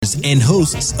and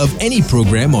hosts of any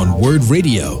program on Word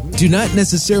Radio do not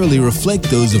necessarily reflect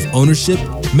those of ownership,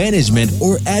 management,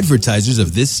 or advertisers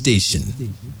of this station.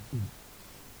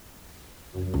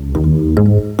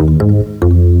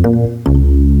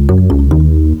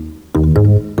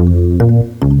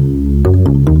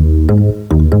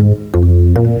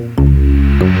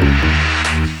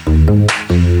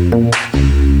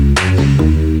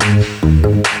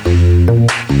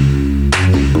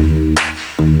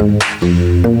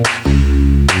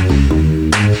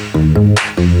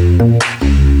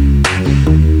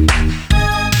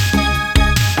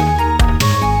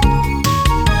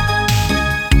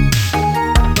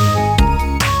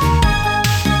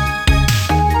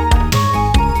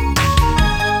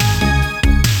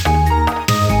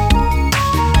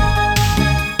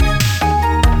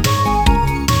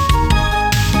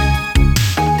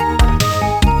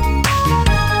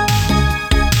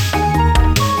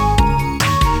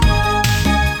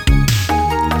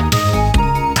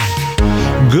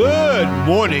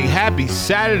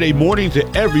 Saturday morning to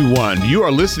everyone. You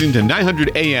are listening to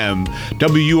 900 AM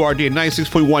WURD and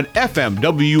 96.1 FM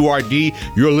WURD.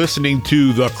 You're listening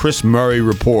to the Chris Murray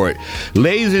Report.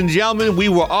 Ladies and gentlemen, we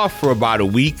were off for about a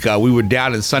week. We were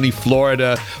down in sunny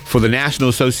Florida for the National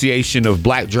Association of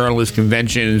Black Journalists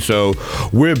Convention. So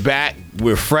we're back.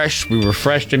 We're fresh. We're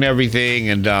refreshed and everything.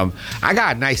 And I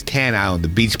got a nice tan out on the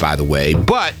beach, by the way.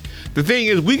 But the thing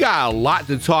is, we got a lot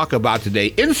to talk about today.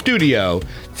 In studio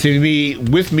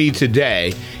with me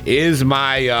today is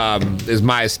my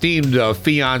esteemed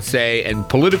fiance and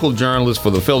political journalist for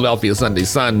the Philadelphia Sunday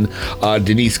Sun,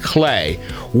 Denise Clay.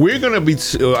 We're going to be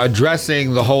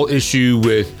addressing the whole issue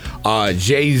with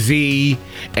Jay-Z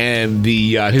and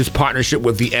his partnership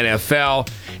with the NFL.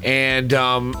 And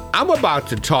I'm about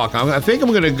to talk. I think I'm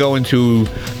going to go into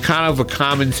kind of a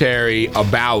commentary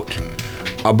about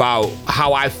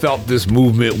how I felt this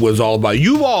movement was all about.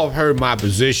 You've all heard my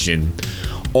position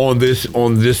on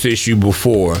this issue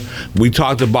before. We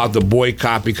talked about the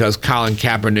boycott because Colin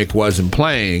Kaepernick wasn't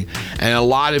playing, and a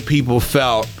lot of people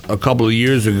felt a couple of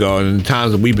years ago, and in the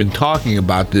times that we've been talking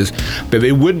about this, that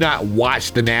they would not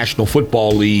watch the National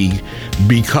Football League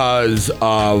because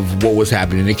of what was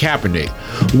happening to Kaepernick,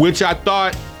 which I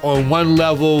thought on one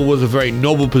level was a very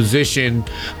noble position,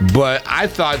 but I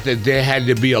thought that there had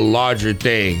to be a larger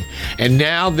thing. And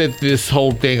now that this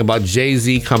whole thing about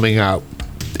Jay-Z coming out,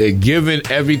 given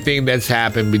everything that's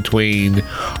happened between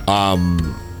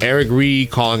Eric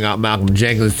Reed calling out Malcolm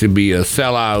Jenkins to be a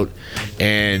sellout,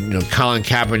 and Colin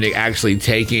Kaepernick actually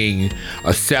taking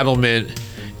a settlement,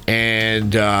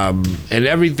 and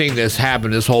everything that's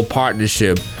happened, this whole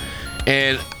partnership,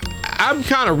 and I'm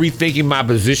kind of rethinking my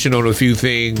position on a few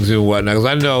things and whatnot, because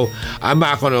I know I'm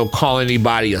not going to call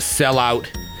anybody a sellout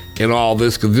in all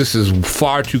this, because this is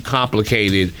far too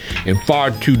complicated and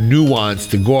far too nuanced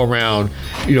to go around,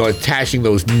 attaching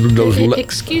those.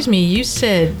 Excuse me, you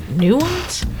said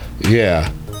nuance?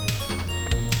 Yeah.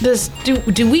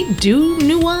 Do we do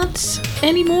nuance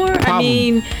anymore? I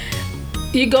mean,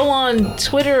 you go on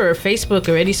Twitter or Facebook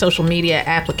or any social media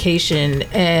application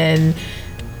and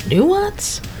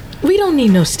nuance? We don't need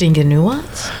no stinking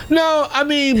nuance. No, I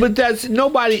mean, but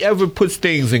nobody ever puts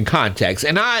things in context.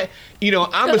 And I'm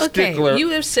a stickler. You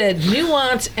have said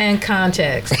nuance and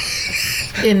context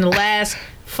in the last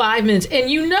 5 minutes. And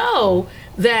you know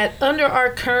that under our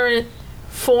current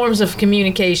forms of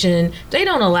communication, they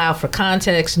don't allow for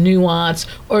context, nuance,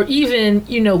 or even,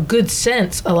 good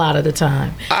sense a lot of the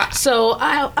time. So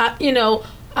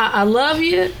I love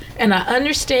you, and I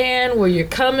understand where you're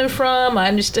coming from. I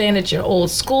understand that you're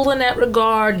old school in that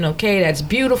regard, and okay, that's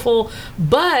beautiful.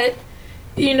 But,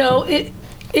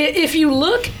 if you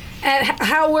look at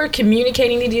how we're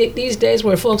communicating these days,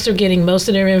 where folks are getting most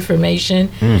of their information,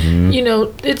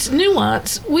 it's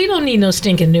nuance. We don't need no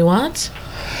stinking nuance.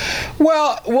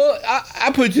 Well,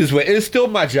 I put it this way: it's still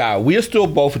my job. We are still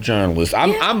both journalists.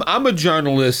 I'm a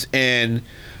journalist, and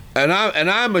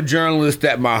I'm a journalist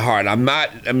at my heart. I'm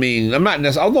not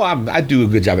necessarily, although I do a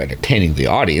good job entertaining the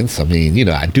audience. I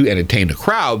do entertain the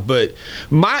crowd. But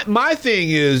my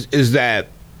thing is that,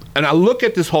 and I look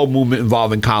at this whole movement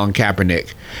involving Colin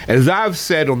Kaepernick, as I've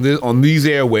said on these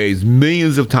airways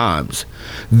millions of times,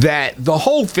 that the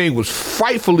whole thing was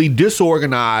frightfully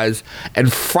disorganized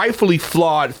and frightfully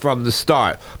flawed from the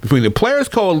start, between the Players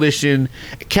Coalition,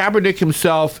 Kaepernick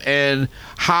himself, and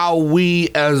how we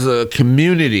as a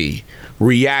community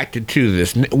reacted to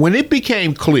this. When it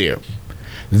became clear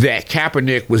that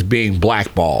Kaepernick was being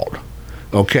blackballed,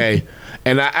 okay?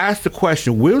 And I asked the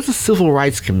question, where's the civil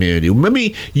rights community? I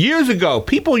mean, years ago,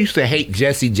 people used to hate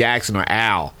Jesse Jackson or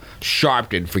Al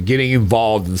Sharpton for getting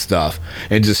involved in stuff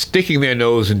and just sticking their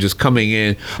nose and just coming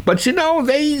in. But, you know,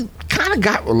 they kind of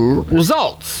got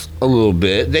results a little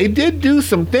bit. They did do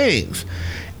some things.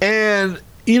 And,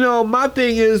 you know, my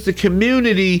thing is the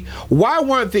community, why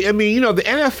weren't the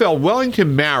NFL,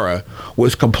 Wellington Mara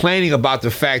was complaining about the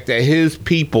fact that his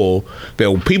people,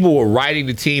 that people were writing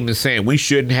the team and saying we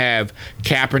shouldn't have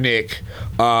Kaepernick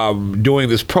doing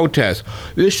this protest.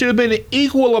 There should have been an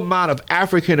equal amount of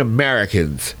African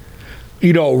Americans,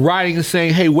 you know, writing and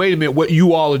saying, hey, wait a minute, what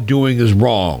you all are doing is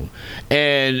wrong.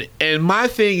 And my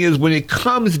thing is, when it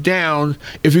comes down,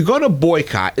 if you're going to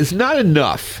boycott, it's not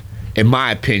enough, in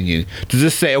my opinion, to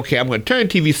just say, okay, I'm going to turn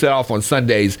the TV set off on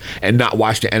Sundays and not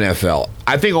watch the NFL.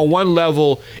 I think on one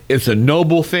level, it's a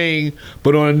noble thing,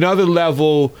 but on another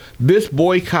level, this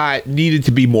boycott needed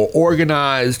to be more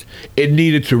organized. It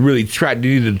needed to really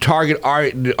needed to target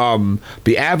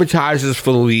the advertisers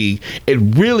for the league. It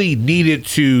really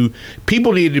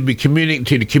people needed to be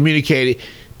communicated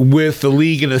with the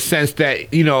league in a sense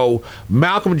that, you know,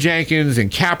 Malcolm Jenkins and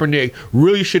Kaepernick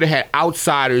really should have had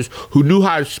outsiders who knew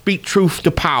how to speak truth to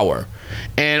power.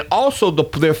 And also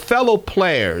their fellow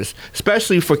players,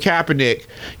 especially for Kaepernick,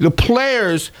 the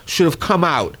players should have come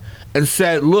out and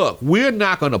said, look, we're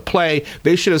not going to play.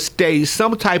 They should have staged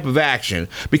some type of action,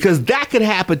 because that could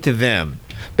happen to them.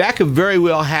 That could very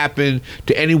well happen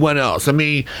to anyone else. I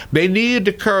mean, they needed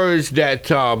the courage that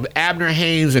Abner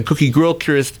Haynes and Cookie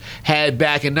Gilchrist had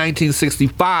back in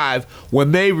 1965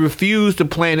 when they refused to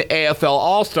play in the AFL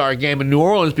All-Star game in New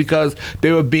Orleans because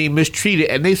they were being mistreated.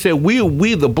 And they said, we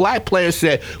the black players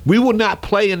said, we will not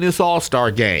play in this All-Star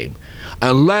game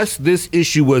unless this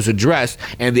issue was addressed.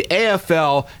 And the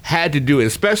AFL had to do it,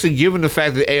 especially given the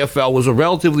fact that the AFL was a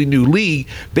relatively new league.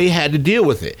 They had to deal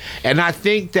with it. And I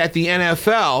think that the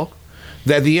NFL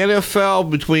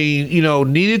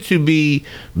needed to be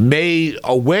made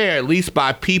aware, at least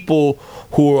by people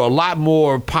who are a lot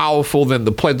more powerful than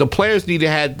the players. The players need to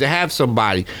have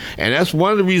somebody. And that's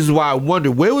one of the reasons why I wonder,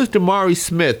 where was Damari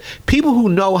Smith? People who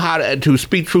know how to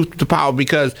speak truth to power,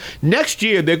 because next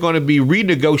year they're going to be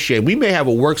renegotiating. We may have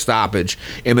a work stoppage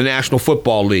in the National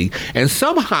Football League. And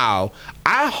somehow,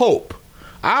 I hope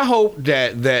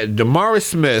that Damari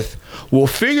Smith will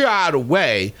figure out a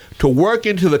way to work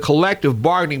into the collective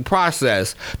bargaining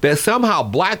process that somehow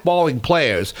blackballing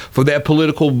players for their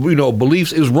political,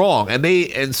 beliefs is wrong,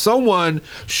 and someone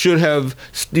should have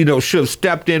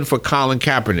stepped in for Colin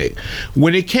Kaepernick.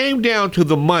 When it came down to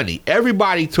the money,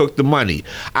 everybody took the money.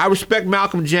 I respect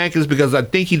Malcolm Jenkins because I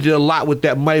think he did a lot with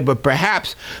that money, but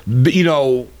perhaps,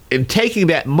 in taking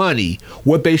that money,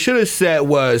 what they should have said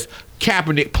was,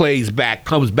 Kaepernick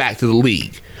comes back to the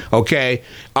league. Okay?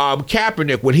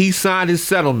 Kaepernick, when he signed his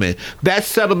settlement, that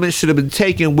settlement should have been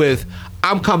taken with,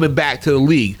 I'm coming back to the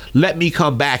league. Let me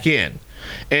come back in.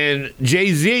 And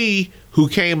Jay-Z, who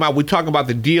came out, we talking about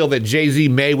the deal that Jay-Z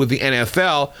made with the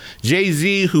NFL.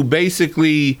 Jay-Z, who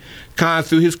basically kind of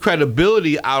threw his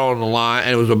credibility out on the line,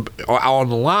 and it was out on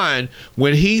the line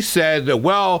when he said that,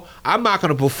 well, I'm not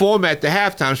going to perform at the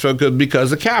halftime show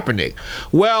because of Kaepernick.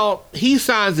 Well, he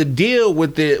signs a deal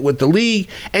with the league,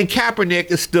 and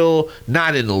Kaepernick is still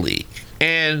not in the league.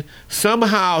 And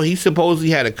somehow he supposedly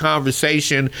had a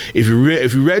conversation. If you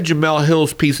read Jamel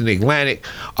Hill's piece in The Atlantic,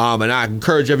 and I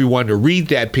encourage everyone to read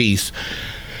that piece,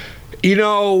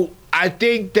 I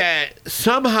think that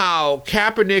somehow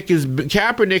Kaepernick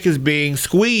is being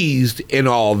squeezed in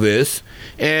all this,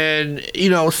 and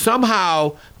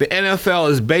somehow the NFL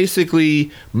is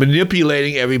basically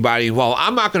manipulating everybody involved.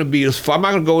 I'm not going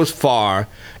to go as far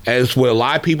as what a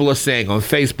lot of people are saying on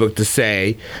Facebook to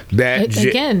say that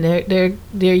again,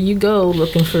 there you go,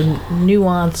 looking for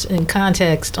nuance and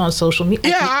context on social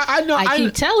media. Yeah, I know. I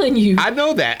keep telling you. I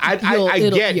know that. I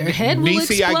get your head will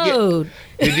explode.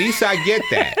 Denise, I get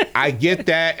that. I get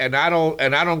that, and I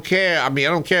don't care. I mean, I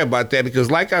don't care about that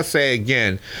because, like I say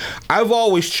again, I've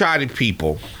always chided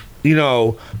people.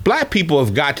 Black people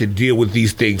have got to deal with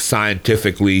these things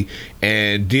scientifically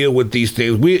and deal with these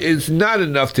things. It's not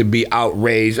enough to be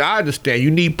outraged. I understand you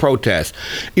need protests.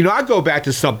 I go back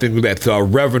to something that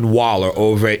Reverend Waller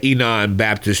over at Enon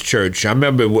Baptist Church. I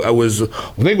remember I think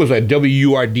it was a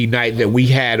WURD night that we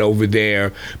had over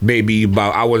there maybe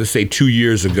about, I want to say 2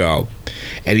 years ago.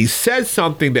 And he said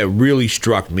something that really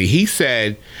struck me. He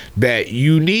said that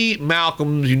you need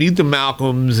the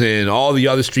Malcolms and all the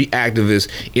other street activists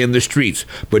in the streets,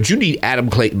 but you need Adam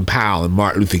Clayton Powell and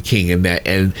Martin Luther King in that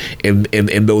and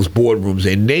in those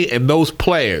boardrooms, and those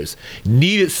players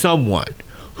needed someone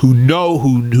who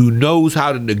knows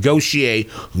how to negotiate,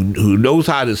 who knows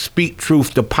how to speak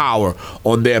truth to power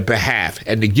on their behalf,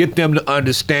 and to get them to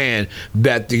understand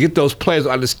that, to get those players to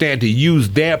understand to use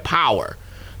their power.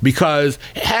 Because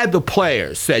had the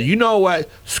players said, you know what,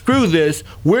 screw this,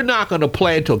 we're not going to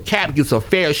play until Cap gets a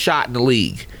fair shot in the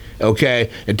league. Okay,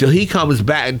 until he comes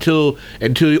back, until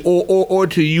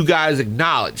you guys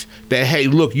acknowledge that, hey,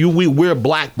 look, we're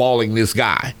blackballing this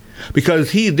guy,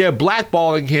 because they're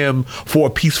blackballing him for a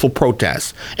peaceful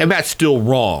protest, and that's still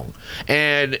wrong.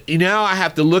 And now I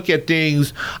have to look at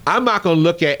things. I'm not going to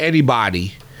look at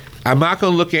anybody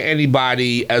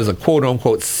as a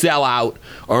quote-unquote sellout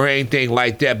or anything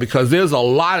like that, because there's a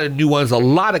lot of nuance, a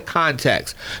lot of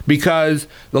context, because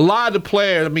a lot of the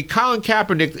players, Colin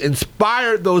Kaepernick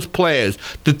inspired those players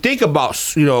to think about,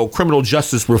 criminal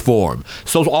justice reform.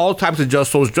 So all types of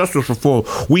justice reform.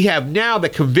 We have now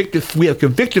convicted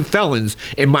felons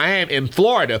in Miami, in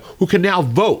Florida, who can now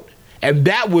vote. And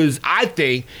that was, I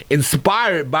think,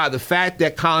 inspired by the fact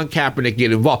that Colin Kaepernick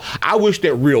get involved. I wish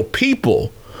that real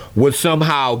people would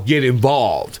somehow get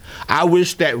involved. I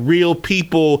wish that real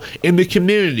people in the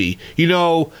community,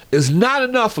 is not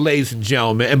enough, ladies and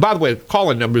gentlemen. And by the way,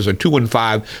 call-in numbers are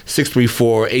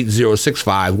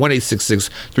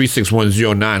 215-634-8065,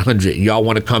 1-866-361-0900. Y'all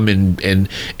want to come in and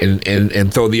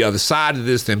throw the other side of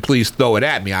this, then please throw it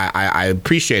at me. I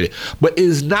appreciate it. But it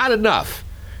is not enough.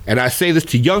 And I say this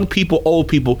to young people, old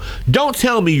people, don't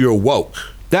tell me you're woke.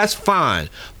 That's fine.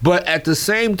 But at the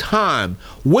same time,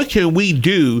 what can we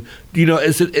do?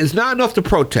 It's not enough to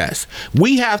protest.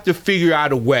 We have to figure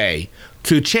out a way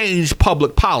to change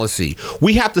public policy.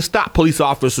 We have to stop police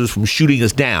officers from shooting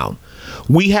us down.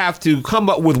 We have to come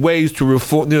up with ways to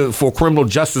reform, for criminal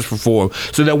justice reform,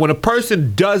 so that when a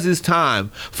person does his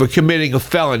time for committing a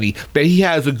felony, that he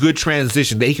has a good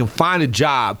transition, that he can find a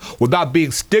job without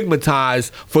being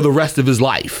stigmatized for the rest of his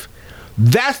life.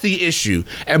 That's the issue.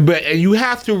 And you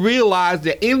have to realize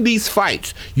that in these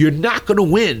fights, you're not going to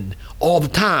win all the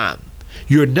time.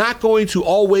 You're not going to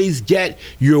always get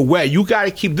your way. You got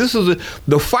to keep,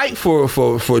 the fight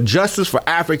for justice for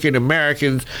African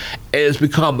Americans has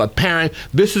become apparent.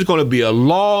 This is going to be a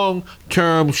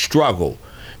long-term struggle.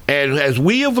 And as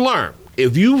we have learned,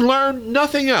 if you've learned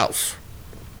nothing else,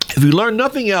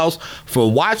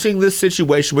 from watching this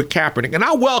situation with Kaepernick, and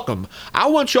I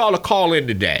want y'all to call in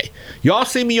today. Y'all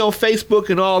see me on Facebook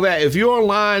and all that. If you're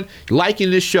online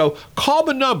liking this show, call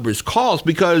the numbers,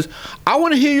 because I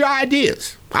want to hear your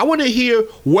ideas. I want to hear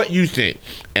what you think.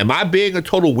 Am I being a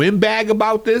total windbag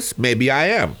about this? Maybe I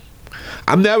am.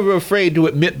 I'm never afraid to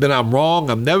admit that I'm wrong.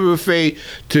 I'm never afraid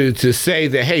to say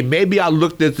that, hey, maybe I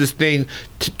looked at this thing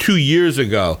 2 years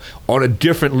ago on a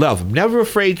different level. I'm never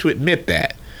afraid to admit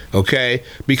that. Okay,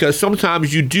 because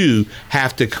sometimes you do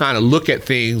have to kind of look at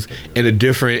things in a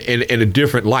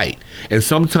different light, and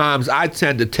sometimes I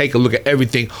tend to take a look at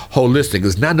everything holistic.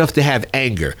 It's not enough to have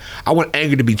anger. I want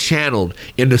anger to be channeled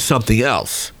into something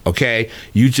else. Okay,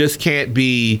 you just can't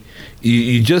be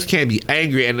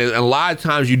angry, and a lot of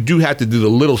times you do have to do the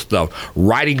little stuff,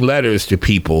 writing letters to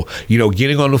people,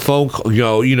 getting on the phone,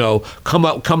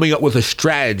 coming up with a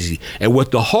strategy. And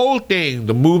with the whole thing,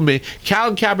 the movement,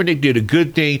 Colin Kaepernick did a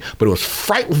good thing, but it was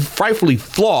frightfully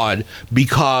flawed,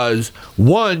 because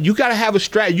one, you got to have a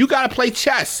strategy. You got to play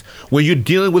chess when you're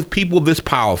dealing with people this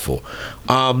powerful.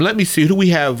 Let me see, who do we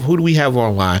have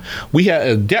online? We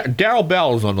have Daryl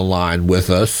Bell is on the line with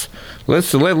us.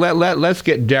 Let's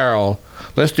get Daryl.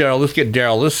 Let's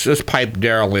pipe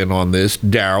Daryl in on this.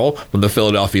 Daryl from the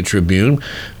Philadelphia Tribune.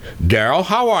 Daryl,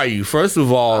 how are you? First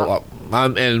of all,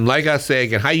 and like I say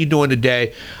again, how you doing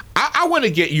today? I want to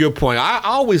get your point. I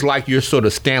always like your sort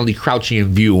of Stanley Crouchian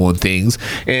view on things,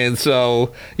 and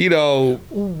so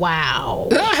wow,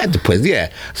 I had to put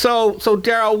So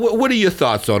Daryl, what are your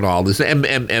thoughts on all this? Am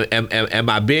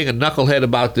I being a knucklehead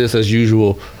about this as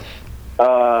usual?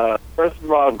 First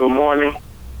of all, good morning.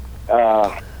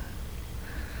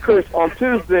 Chris, on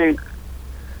Tuesday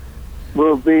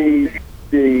will be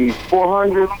the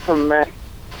 400th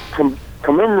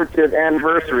commemorative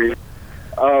anniversary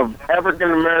of African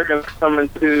Americans coming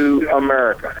to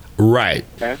America. Right.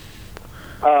 Okay?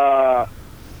 A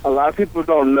lot of people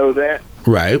don't know that.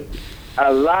 Right.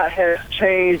 A lot has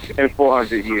changed in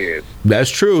 400 years.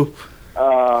 That's true.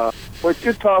 What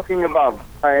you're talking about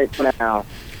right now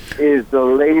is the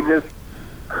latest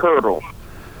hurdle.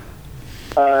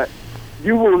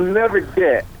 You will never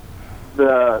get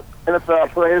the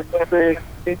NFL Players Association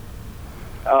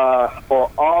or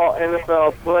all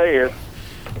NFL players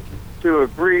to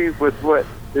agree with what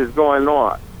is going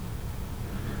on.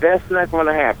 That's not going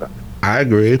to happen. I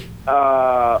agree.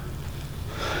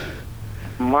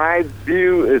 My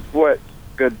view is what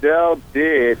Goodell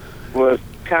did was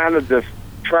kind of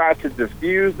try to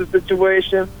diffuse the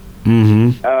situation.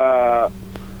 Mm-hmm.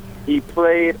 He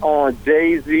played on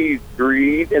Jay-Z's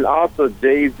greed and also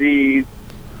Jay-Z's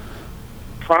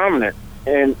prominence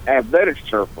in athletics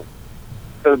circles,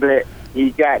 so that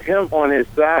he got him on his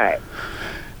side.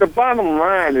 The bottom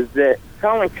line is that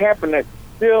Colin Kaepernick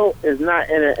still is not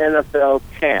in an NFL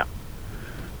camp.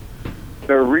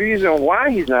 The reason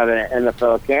why he's not in an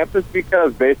NFL camp is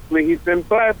because basically he's been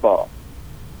blackballed.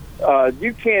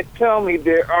 You can't tell me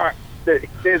that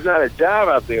there's not a job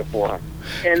out there for him,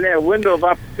 and that window of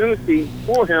opportunity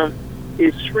for him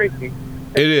is shrinking.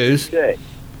 It is. Today.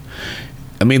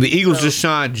 I mean, the Eagles just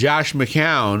signed Josh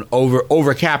McCown over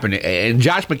Kaepernick, and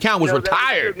Josh McCown was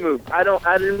retired. That was a good move.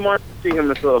 I didn't want to see him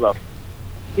in Philadelphia.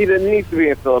 He didn't need to be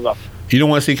in Philadelphia. You don't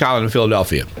want to see Colin in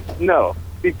Philadelphia? No,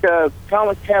 because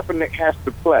Colin Kaepernick has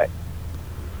to play.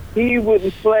 He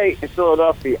wouldn't play in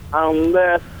Philadelphia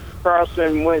unless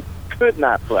Carson Wentz could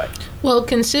not play. Well,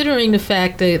 considering the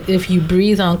fact that if you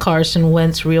breathe on Carson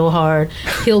Wentz real hard,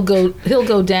 he'll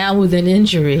go down with an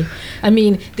injury. I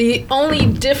mean, the only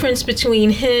difference between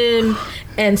him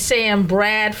and Sam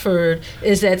Bradford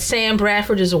is that Sam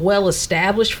Bradford is a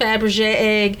well-established Fabergé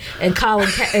egg, and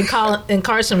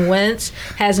Carson Wentz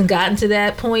hasn't gotten to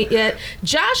that point yet.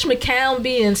 Josh McCown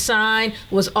being signed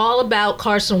was all about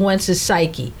Carson Wentz's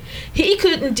psyche. He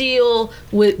couldn't deal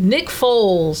with Nick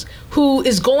Foles, who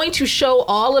is going to show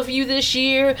all of you this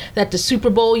year that the Super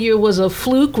Bowl year was a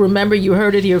fluke. Remember, you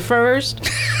heard it here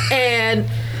first. And,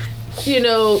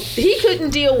 he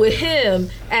couldn't deal with him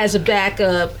as a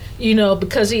backup,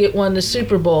 because he had won the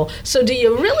Super Bowl. So do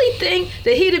you really think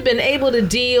that he'd have been able to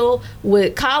deal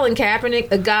with Colin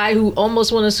Kaepernick, a guy who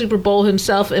almost won a Super Bowl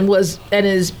himself and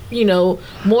is,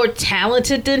 more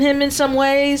talented than him in some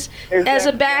ways as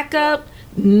a backup?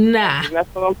 Nah. That's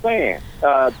what I'm saying.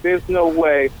 There's no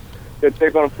way that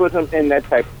they're going to put him in that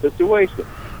type of situation.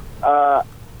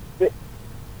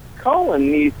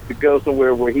 Colin needs to go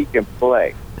somewhere where he can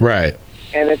play. Right.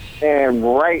 And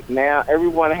right now,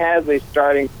 everyone has a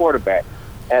starting quarterback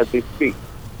as we speak.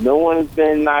 No one has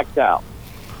been knocked out.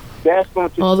 That's going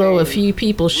to although a few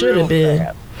people should have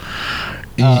been.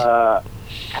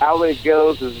 How it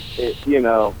goes is,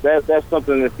 that's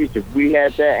something in the future. If we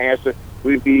had that answer,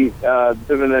 we'd be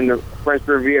living in the French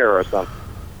Riviera or something.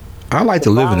 I like to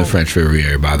live in the French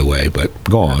Riviera, by the way, but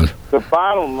go on. The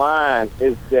bottom line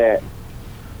is that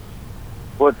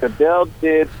what Goodell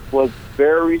did was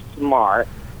very smart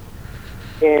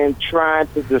in trying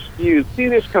to diffuse. See,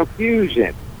 there's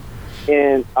confusion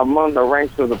among the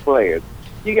ranks of the players.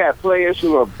 You got players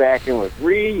who are backing with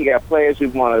Reed. You got players who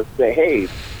want to say, "Hey,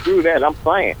 screw that! I'm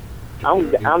playing.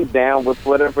 I'm down with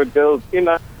whatever goes."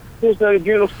 There's no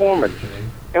uniformity,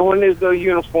 and when there's no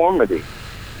uniformity,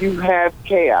 you have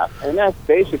chaos, and that's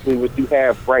basically what you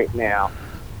have right now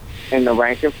in the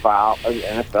rank and file of the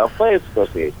NFL Players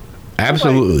Association.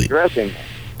 Absolutely.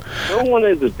 No one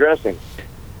is addressing.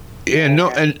 Yeah, and go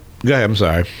ahead. I'm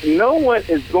sorry. No one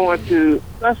is going to.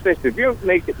 Let's face it. If you're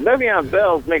making Le'Veon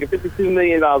Bell's making $52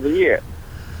 million a year,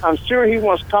 I'm sure he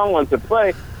wants Colin to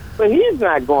play, but he's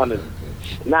not going to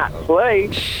not play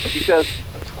because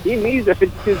he needs the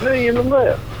 $52 million to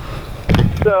live.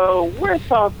 So we're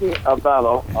talking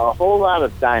about a whole lot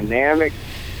of dynamics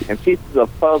and pieces of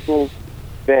puzzles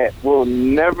that will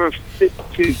never fit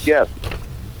together.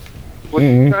 What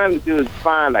you're trying to do is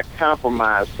find a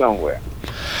compromise somewhere.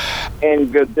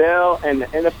 And Goodell and the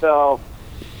NFL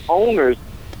owners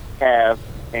have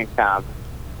in common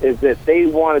is that they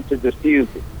wanted to diffuse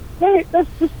it. Hey, let's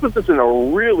just put this in a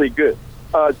really good.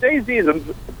 Jay-Z is a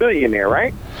billionaire,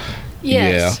 right?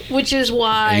 Yes, yeah. Which is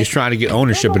why... And he's trying to get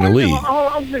ownership in the league.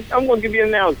 I'm going to give you an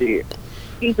analogy here.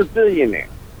 He's a billionaire.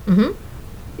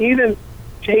 Mm-hmm. Even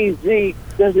Jay-Z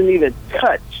doesn't even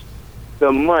touch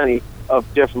the money of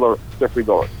Jeffrey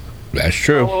Lurie. That's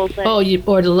true. Or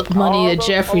the money of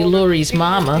Jeffrey Lurie's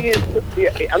mama. He's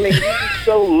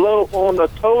so low on the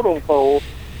totem pole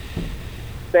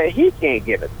that he can't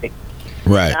get a team.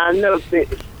 Right. I know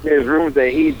there's rumors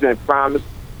that he's been promised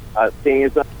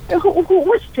teams.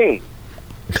 Which team?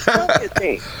 Which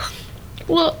team?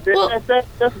 Well,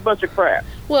 that's a bunch of crap.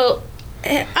 Well,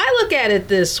 I look at it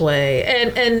this way,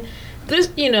 and this,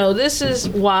 this is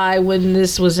why when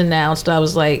this was announced, I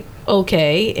was like,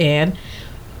 okay. And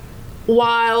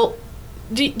while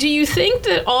do you think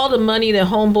that all the money that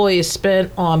Homeboy has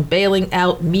spent on bailing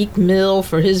out Meek Mill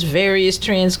for his various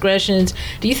transgressions,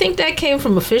 do you think that came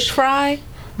from a fish fry?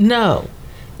 No,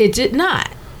 it did not.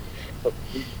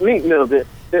 Meek Mill, the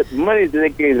money that they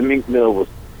gave to Meek Mill was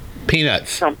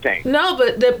peanuts. Something. No,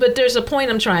 but there's a point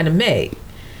I'm trying to make.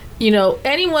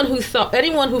 anyone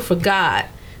who forgot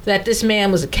that this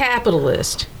man was a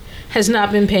capitalist has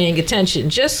not been paying attention.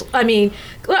 Let's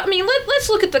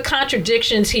look at the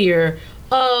contradictions here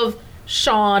of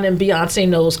Sean and Beyonce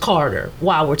Knowles Carter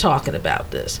while we're talking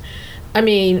about this. I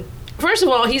mean, first of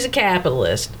all, he's a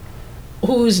capitalist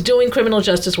who's doing criminal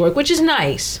justice work, which is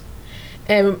nice.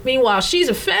 And meanwhile, she's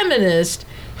a feminist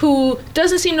who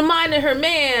doesn't seem to mind that her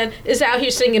man is out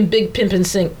here singing Big Pimpin'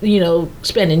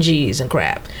 spending G's and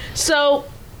crap. So,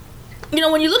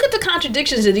 when you look at the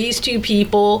contradictions of these two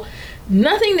people,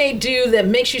 nothing they do that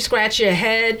makes you scratch your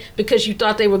head because you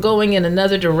thought they were going in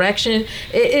another direction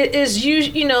is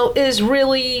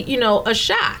really, a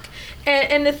shock.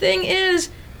 And the thing is,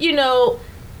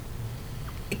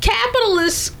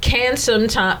 capitalists can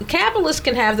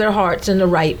have their hearts in the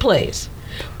right place.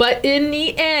 But in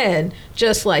the end,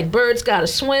 just like birds gotta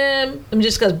swim,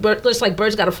 just like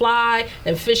birds gotta fly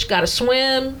and fish gotta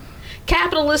swim,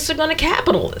 capitalists are gonna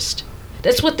capitalist.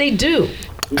 That's what they do.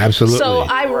 Absolutely. So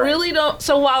I really don't.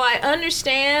 So while I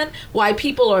understand why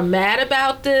people are mad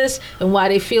about this and why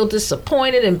they feel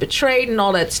disappointed and betrayed and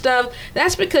all that stuff,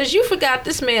 that's because you forgot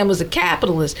this man was a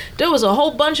capitalist. There was a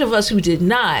whole bunch of us who did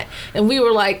not, and we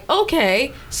were like,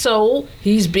 okay, so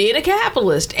he's being a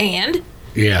capitalist, and.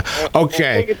 Yeah.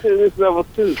 Okay. Take it to this level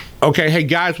too. Okay. Hey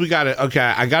guys, we gotta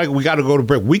go to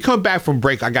break. We come back from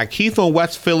break. I got Keith on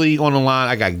West Philly on the line.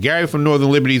 I got Gary from Northern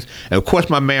Liberties, and of course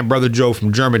my man Brother Joe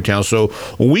from Germantown. So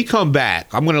when we come back,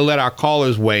 I'm gonna let our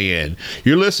callers weigh in.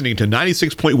 You're listening to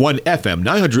 96.1 FM,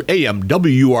 900 AM,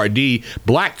 WURD,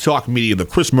 Black Talk Media. The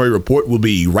Chris Murray Report will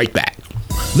be right back.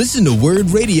 Listen to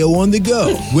Word Radio on the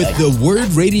go with the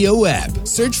Word Radio app.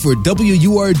 Search for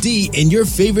WURD in your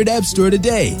favorite app store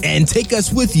today and take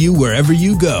us with you wherever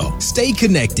you go. Stay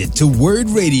connected to Word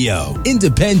Radio,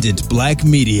 independent Black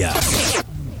media.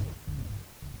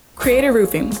 Creator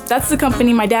Roofing. That's the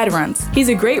company my dad runs. He's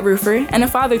a great roofer and a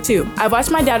father too. I've watched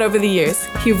my dad over the years.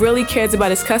 He really cares about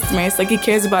his customers like he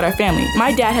cares about our family.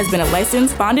 My dad has been a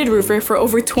licensed, bonded roofer for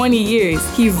over 20 years.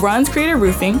 He runs Creator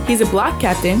Roofing, he's a block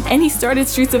captain, and he started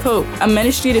Streets of Hope, a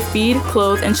ministry to feed,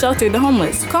 clothe, and shelter the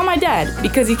homeless. Call my dad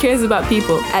because he cares about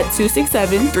people at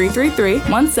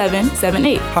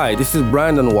 267-333-1778. Hi, this is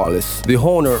Brandon Wallace, the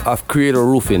owner of Creator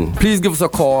Roofing. Please give us a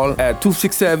call at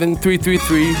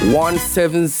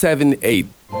 267-333-1778.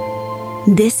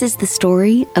 This is the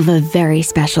story of a very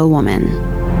special woman.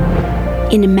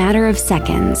 In a matter of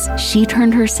seconds, she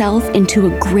turned herself into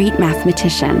a great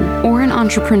mathematician or an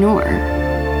entrepreneur.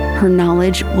 Her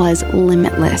knowledge was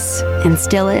limitless and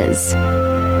still is.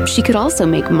 She could also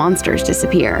make monsters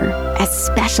disappear,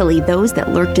 especially those that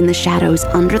lurked in the shadows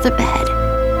under the bed.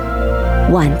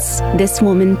 Once, this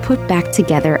woman put back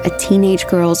together a teenage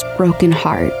girl's broken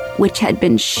heart, which had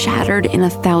been shattered in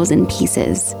 1,000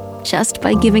 pieces, just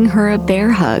by giving her a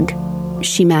bear hug.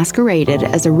 She masqueraded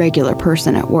as a regular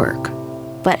person at work,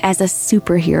 but as a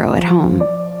superhero at home.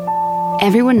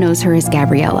 Everyone knows her as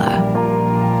Gabriella.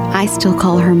 I still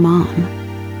call her Mom.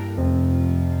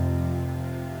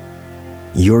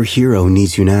 Your hero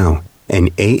needs you now,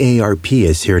 and AARP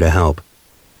is here to help.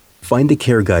 Find the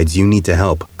care guides you need to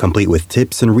help, complete with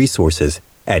tips and resources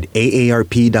at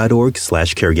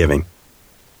aarp.org/caregiving.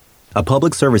 A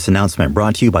public service announcement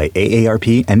brought to you by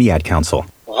AARP and the Ad Council.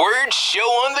 Word Show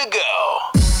on the go.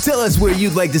 Tell us where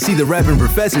you'd like to see the rapping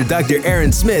professor, Dr.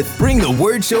 Aaron Smith, bring the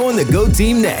Word Show on the Go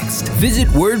team next. Visit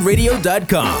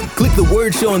wordradio.com. Click the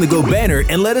Word Show on the Go banner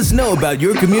and let us know about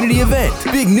your community event,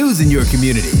 big news in your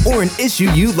community, or an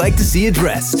issue you'd like to see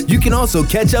addressed. You can also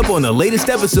catch up on the latest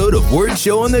episode of Word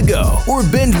Show on the Go or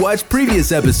binge watch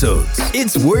previous episodes.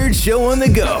 It's Word Show on the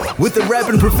Go with the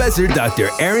rapping professor, Dr.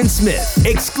 Aaron Smith,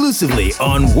 exclusively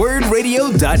on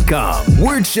wordradio.com.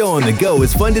 Word Show on the Go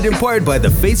is funded in part by the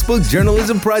Facebook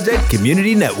Journalism Project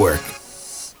Community Network.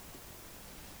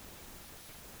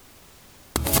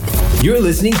 You're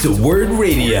listening to Word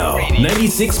Radio,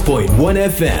 96.1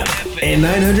 FM and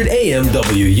 900 AM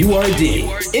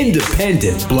WURD,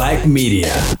 independent Black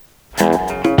media.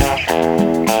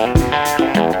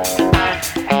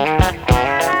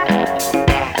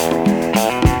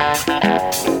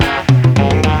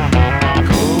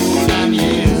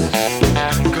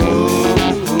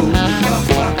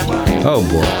 Oh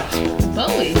boy.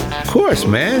 Bowie. Of course,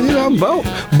 man. You know,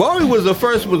 Bowie was the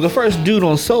first dude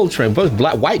on Soul Train, first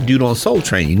black white dude on Soul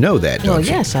Train. You know that, don't Well, you?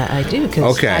 yes, I do,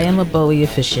 because I am a Bowie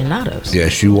aficionado. So.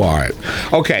 Yes, you are.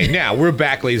 Okay, now we're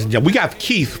back, ladies and gentlemen. We got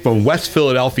Keith from West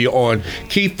Philadelphia on.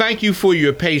 Keith, thank you for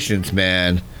your patience,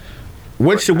 man.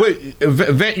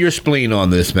 Vent your spleen on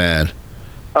this, man.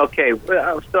 Okay, well,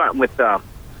 I was starting with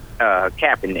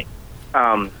Kaepernick.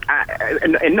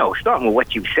 Starting with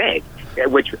what you said.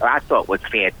 which I thought was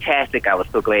fantastic. I was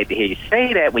so glad to hear you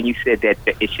say that when you said that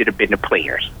it should have been the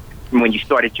players. When you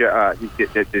started your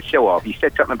the show off, you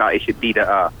said something about it should be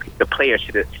the players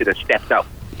should have stepped up,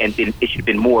 and then it should have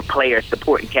been more players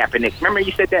supporting Kaepernick. Remember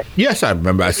you said that? Yes, I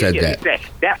remember I said that.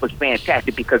 That was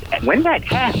fantastic because when that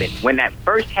happened, when that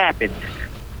first happened,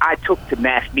 I took to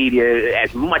mass media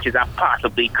as much as I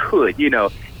possibly could. You know,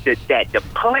 that the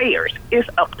players, it's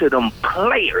up to them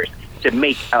players to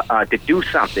make to do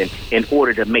something in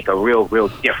order to make a real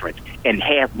difference, and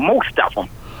most of them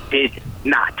did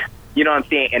not. You know what I'm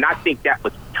saying? And I think that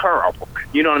was terrible.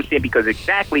 You know what I'm saying? Because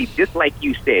exactly just like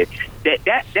you said,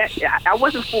 that I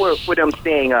wasn't for them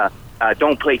saying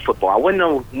don't play football. I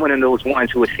wasn't one of those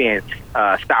ones who were saying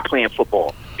stop playing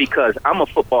football, because I'm a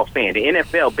football fan. The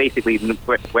NFL basically,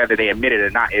 whether they admit it or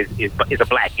not, is a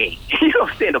black game. You know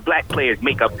what I'm saying? The black players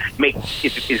make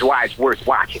is why it's worth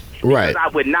watching. Right. Because I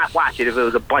would not watch it if it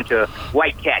was a bunch of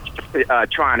white cats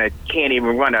can't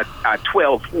even run a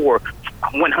 12-4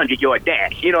 100-yard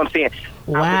dash. You know what I'm saying?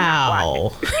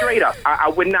 Wow. Straight up, I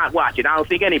would not watch it. I don't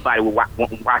think anybody would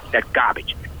watch that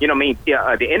garbage. You know what I mean? The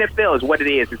NFL is what it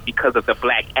is because of the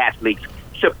black athletes'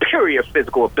 superior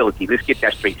physical ability. Let's get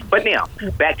that straight. But now,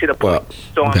 back to the point.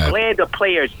 So I'm glad the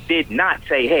players did not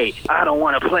say, hey, I don't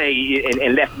want to play,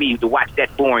 and left me to watch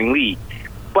that boring league.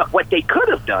 But what they could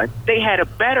have done, they had a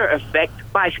better effect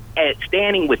by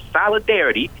standing with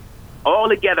solidarity, all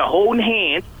together, holding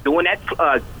hands, doing that,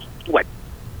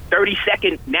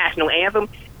 30-second national anthem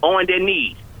on their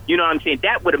knees. You know what I'm saying?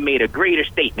 That would have made a greater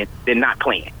statement than not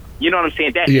playing. You know what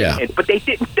I'm saying? But they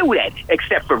didn't do that,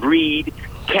 except for Reed,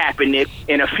 Kaepernick,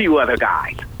 and a few other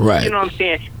guys. Right. You know what I'm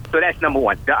saying? So that's number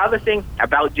one. The other thing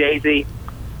about Jay-Z,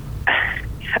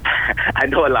 I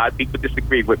know a lot of people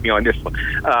disagree with me on this one,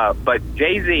 but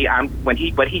Jay-Z,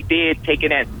 what he did, take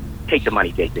the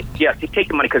money, Jay-Z. Yeah, take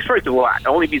the money, because first of all, the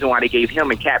only reason why they gave him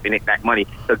and Kaepernick that money,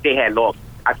 because they had lost.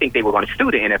 I think they were going to sue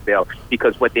the NFL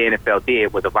because what the NFL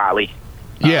did was a violation.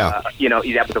 Yeah.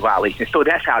 That was a violation. So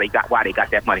that's why they got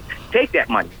that money. Take that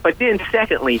money. But then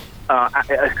secondly,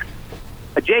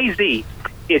 Jay-Z,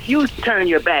 if you turn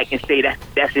your back and say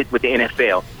that's it with the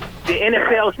NFL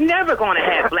is never going to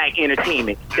have black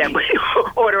entertainment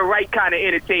or the right kind of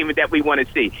entertainment that we want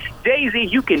to see. Jay-Z,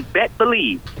 you can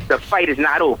believe the fight is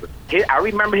not over. I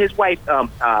remember his wife,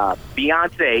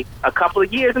 Beyonce, a couple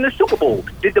of years in the Super Bowl,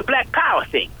 did the Black Power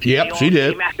thing. Yep, she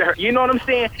did. After her. You know what I'm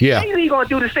saying? Yeah. Jay-Z going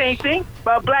to do the same thing,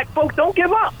 but black folks don't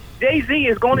give up. Jay-Z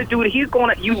is going to do it. You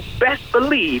best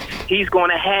believe he's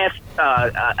going to have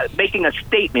making a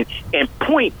statement and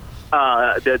point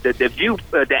the view,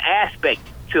 the aspect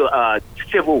to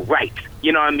civil rights,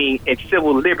 you know what I mean, and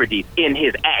civil liberties in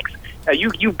his acts.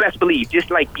 You best believe, just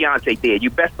like Beyonce did,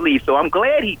 you best believe. So I'm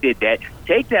glad he did that.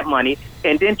 Take that money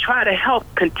and then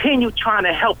continue trying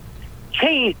to help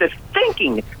change the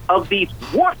thinking of these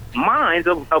warped minds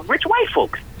of rich white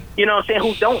folks. You know what I'm saying?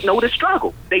 Who don't know the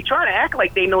struggle. They try to act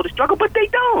like they know the struggle, but they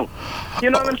don't. You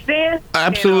know what I'm saying?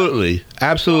 Absolutely.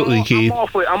 Absolutely, Keith.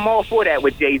 I'm all for that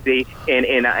with Jay-Z,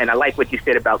 and I like what you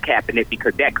said about Kaepernick,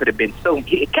 because that could have been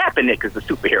Kaepernick is a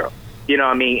superhero. You know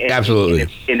what I mean?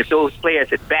 Absolutely. And if those players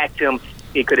had backed him,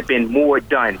 it could have been more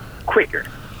done quicker.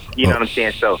 You know what I'm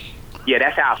saying? So, yeah,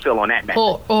 that's how I feel on that matter.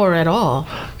 Or at all.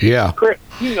 Yeah. Chris,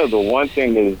 the one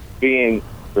thing that is being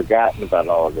forgotten about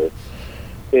all of this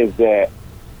is that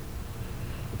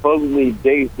supposedly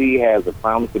Jay-Z has a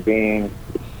promise of being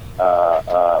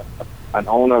an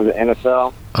owner of the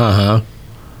NFL. Uh-huh.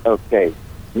 Okay.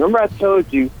 Remember I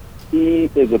told you he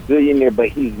is a billionaire, but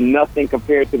he's nothing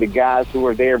compared to the guys who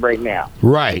are there right now.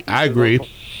 Right. I agree.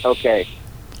 Okay.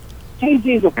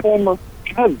 Jay-Z is a former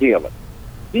drug dealer.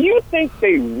 Do you think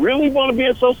they really want to be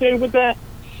associated with that?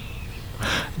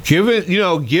 Given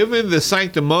the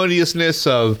sanctimoniousness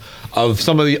of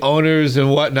some of the owners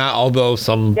and whatnot, although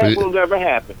some that will never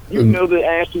happen. You know the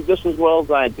answer just as well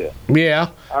as I do. Yeah,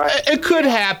 right. It could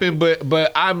happen, but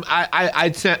I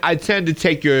tend to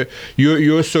take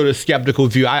your sort of skeptical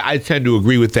view. I tend to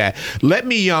agree with that. Let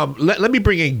me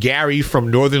bring in Gary from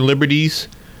Northern Liberties.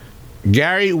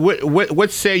 Gary,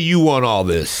 what say you on all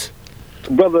this?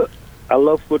 Brother, I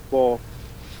love football,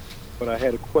 but I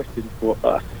had a question for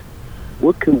us.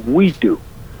 What can we do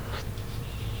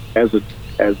as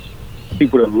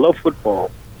people that love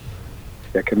football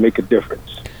that can make a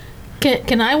difference?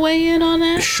 Can I weigh in on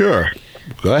that? Sure.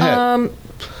 Go ahead.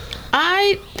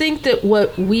 I think that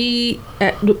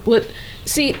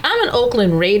I'm an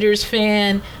Oakland Raiders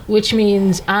fan, which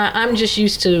means I'm just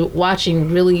used to watching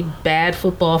really bad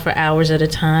football for hours at a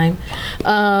time.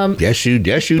 Yes, you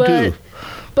do.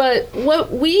 But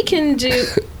what we can do,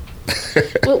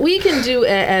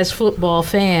 as football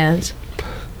fans,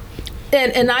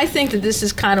 And I think that this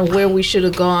is kind of where we should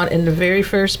have gone in the very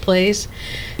first place.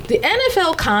 The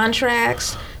NFL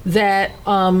contracts that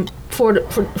for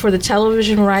the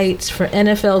television rights for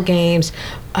NFL games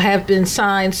have been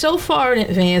signed so far in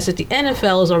advance that the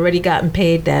NFL has already gotten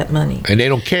paid that money. And they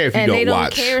don't care if you don't watch. And they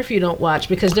don't care if you don't watch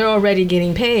because they're already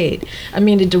getting paid. I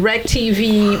mean, the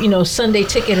DirecTV, Sunday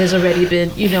ticket has already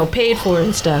been, paid for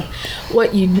and stuff.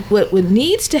 What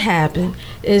needs to happen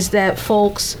is that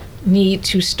folks need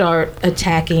to start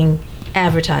attacking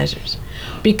advertisers.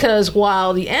 Because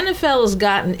while the NFL has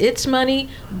gotten its money,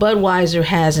 Budweiser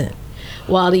hasn't.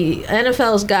 While the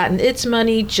NFL has gotten its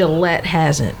money, Gillette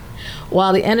hasn't.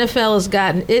 While the NFL has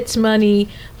gotten its money,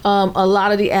 a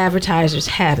lot of the advertisers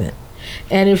haven't.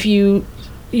 And if you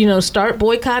start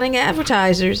boycotting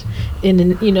advertisers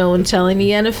and telling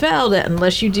the NFL that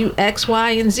unless you do X,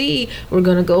 Y, and Z, we're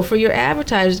going to go for your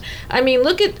advertisers. I mean,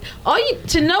 look at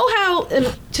to know how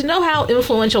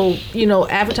influential,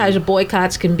 advertiser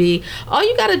boycotts can be. All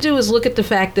you got to do is look at the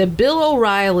fact that Bill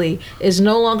O'Reilly is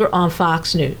no longer on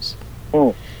Fox News.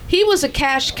 Oh. He was a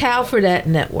cash cow for that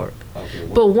network.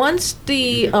 But once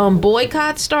the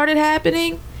boycotts started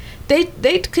happening, they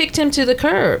kicked him to the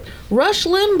curb. Rush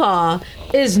Limbaugh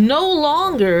is no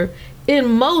longer in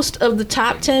most of the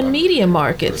top 10 media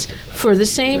markets for the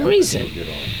same reason.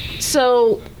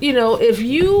 So, if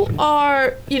you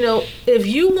want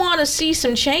to see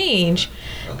some change,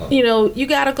 you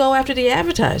got to go after the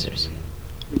advertisers.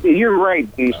 You're right,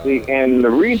 DC, and the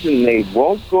reason they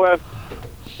won't go after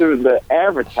the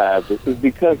advertisers is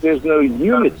because there's no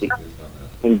unity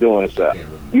in doing so.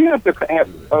 You have to have,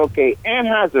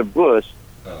 Anheuser-Busch,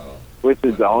 which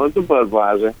is the owner of the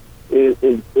Budweiser, is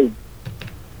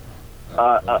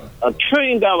a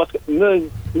trillion dollar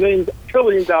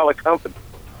company.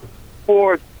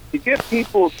 To get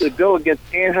people to go against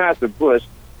Anheuser-Busch,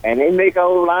 and they make a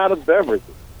lot of beverages.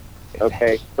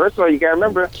 Okay, first of all, you got to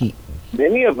remember,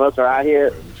 many of us are out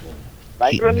here,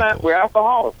 like it or not, we're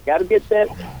alcoholics. We got to get that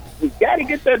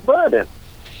bud in.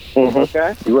 Mm-hmm.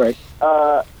 Okay, you're right.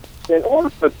 In order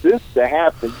for this to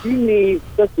happen, you need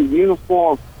such a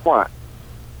uniform front.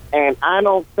 And I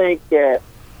don't think that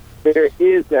there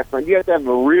is that front. You have to have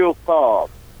a real cause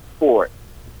for it.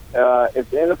 If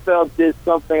the NFL did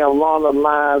something along the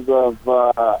lines of,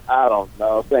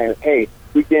 saying, hey,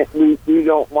 we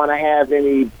don't want to have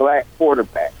any black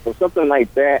quarterbacks or something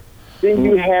like that, then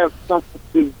you have something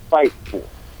to fight for.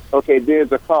 Okay,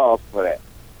 there's a cause for that.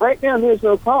 Right now, there's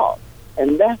no cause.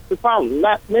 And that's the problem.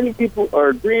 Not many people are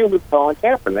agreeing with Colin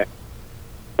Kaepernick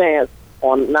stance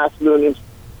on not saluting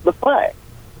the flag.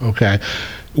 Okay.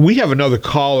 We have another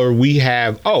caller. We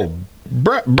have,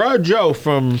 Bro Joe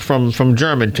from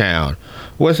Germantown.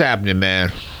 What's happening,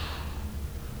 man?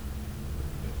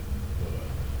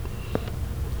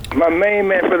 My main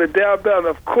man for the Dow Bell,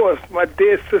 of course, my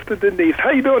dear sister Denise. How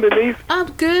you doing, Denise? I'm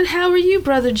good. How are you,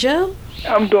 Brother Joe?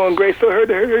 I'm doing great. So heard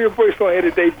your voice on here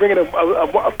today, bringing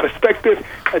a perspective,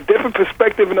 a different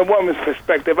perspective and a woman's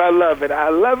perspective. I love it. I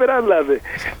love it.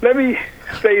 Let me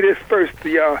say this first to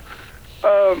y'all.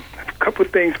 A couple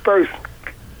things. First,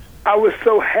 I was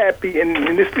so happy, and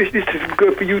this is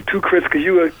good for you too, Chris, because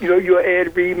you're an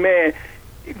Ed Reed man.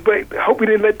 But I hope we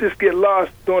didn't let this get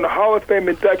lost. During the Hall of Fame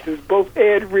inductions, both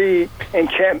Ed Reed and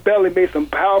Champ Bailey made some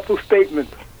powerful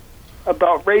statements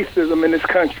about racism in this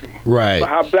country. Right. About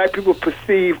how black people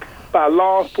perceived by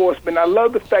law enforcement. I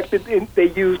love the fact that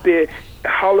they used their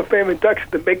Hall of Fame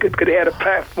induction to make it, because they had a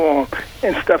platform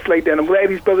and stuff like that. I'm glad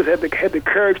these brothers had the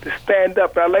courage to stand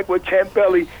up. And I like what Champ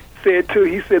Bailey said too.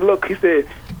 He said, look, a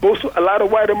lot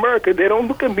of white America, they don't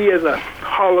look at me as a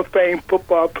Hall of Fame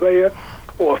football player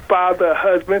or a father, a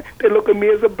husband. They look at me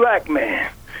as a black man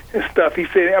and stuff. He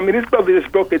said, this brother just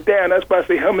broke it down. That's why I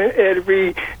say him and Ed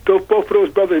Reed, both of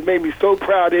those brothers made me so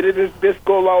proud. They didn't just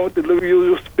go along with the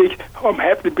usual speech. I'm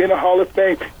happy to be in the Hall of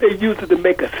Fame. They used it to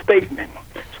make a statement.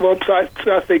 So I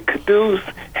say kudos,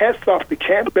 hats off to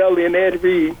Champ Bailey and Ed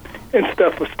Reed and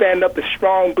stuff for standing up to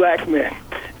strong black men.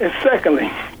 And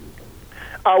secondly,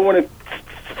 I want to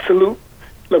salute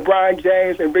LeBron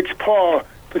James and Rich Paul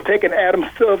for taking Adam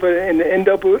Silver in the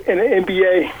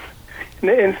NBA and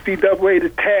the NCAA to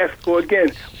task for,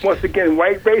 once again,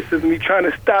 white racism. He's trying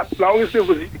to stop, as long as it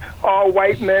was all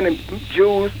white men and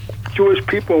Jewish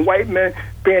people and white men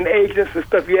being agents and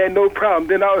stuff, he had no problem.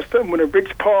 Then all of a sudden, when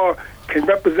Rich Paul can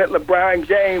represent LeBron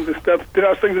James and stuff, then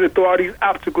all of a sudden they throw all these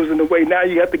obstacles in the way. Now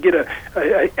you have to get a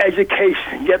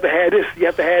education. You have to have this. You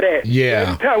have to have that. Yeah.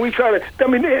 Every time we try to, I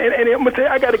mean, and I'm gonna tell you,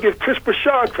 I got to give Chris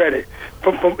Broussard credit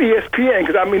from ESPN,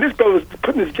 because I mean, this brother was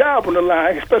putting his job on the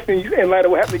line, especially in light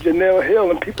of what happened to Janelle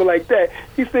Hill and people like that.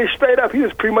 He said straight up, he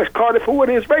just pretty much called it for what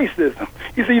is racism.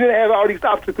 He said you didn't have all these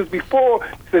obstacles before.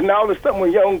 He said now all of a sudden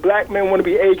when young black men want to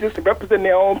be agents and represent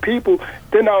their own people,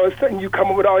 then all of a sudden you come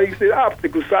up with all these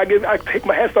obstacles. So I take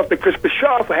my hats off to Chris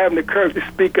Broussard for having the courage to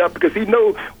speak up, because he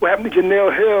knows what happened to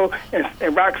Janelle Hill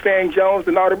and Roxanne Jones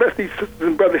and all the rest of these sisters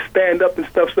and brothers stand up and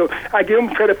stuff. So I give him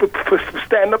credit for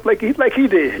standing up like he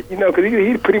did, you know, because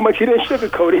he pretty much he didn't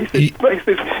sugarcoat it. He said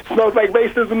it smells like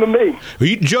racism to me.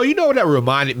 Joe, you know what that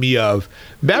reminded me of?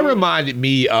 That reminded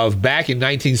me of back in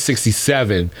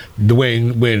 1967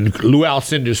 when Lou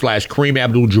Alcindor / Kareem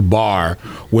Abdul-Jabbar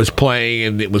was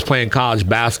playing college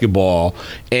basketball,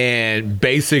 and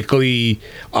basically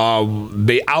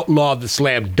they outlawed the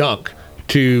slam dunk.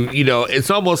 It's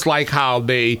almost like how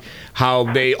they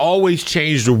always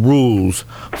change the rules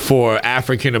for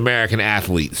African American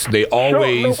athletes. They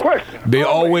always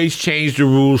always change the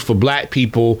rules for black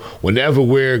people whenever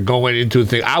we're going into a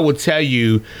thing. I would tell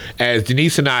you, as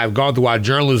Denise and I have gone through our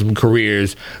journalism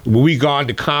careers, when we gone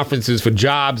to conferences for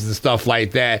jobs and stuff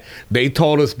like that, they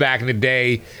told us back in the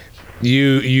day,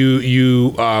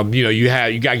 you got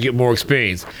to get more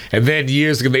experience. And then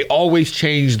years ago, they always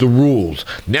changed the rules.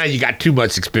 Now you got too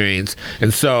much experience,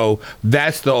 and so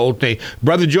that's the old thing.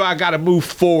 Brother Joe, I got to move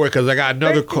forward because I got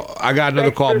another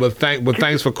call. But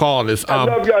thanks for calling us. I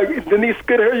love y'all, Denise.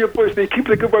 Good to hear your voice. Keep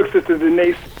the good work, sister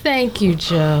Denise. Thank you,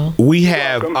 Joe. We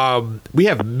have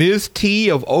Ms.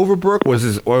 T of Overbrook,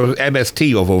 or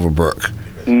MST of Overbrook?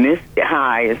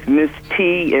 Hi, it's Miss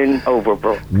T in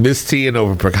Overbrook. Miss T in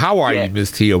Overbrook. How are you, Miss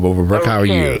T of Overbrook? Okay. How are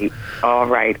you? All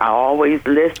right. I always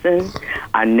listen.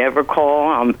 I never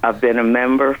call. I've been a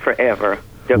member forever.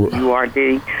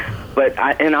 WRD. But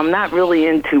I'm not really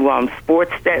into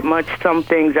sports that much. Some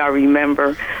things I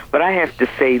remember, but I have to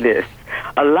say this.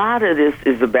 A lot of this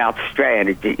is about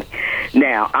strategy.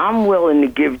 Now, I'm willing to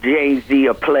give Jay-Z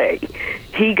a play.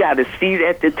 He got a seat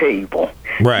at the table.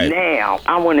 Right. Now,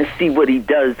 I want to see what he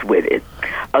does with it.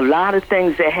 A lot of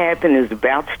things that happen is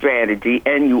about strategy,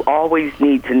 and you always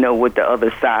need to know what the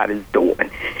other side is doing.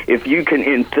 If you can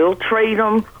infiltrate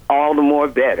them, all the more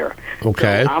better.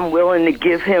 Okay. So I'm willing to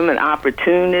give him an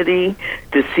opportunity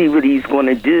to see what he's going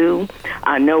to do.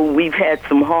 I know we've had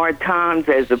some hard times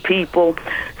as a people.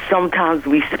 Sometimes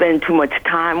we spend too much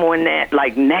time on that.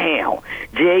 Like now,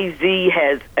 Jay-Z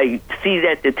has a seat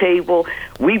at the table.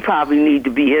 We probably need to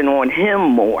be in on him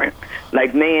more.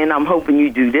 Like, man, I'm hoping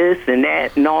you do this and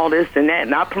that and all this and that,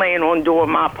 and I plan on doing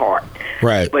my part.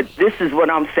 Right. But this is what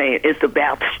I'm saying. It's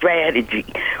about strategy.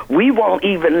 We won't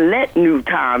even let new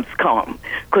times come,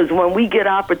 because when we get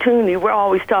opportunity, we're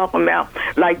always talking about,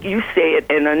 like you said,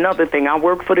 and another thing, I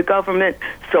work for the government,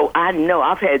 so I know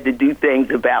I've had to do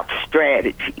things about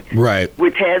strategy. Right.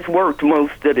 Which has worked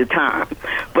most of the time.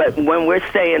 But when we're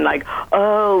saying like,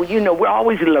 oh, we're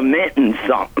always lamenting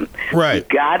something. Right.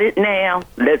 We got it now.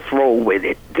 Let's roll with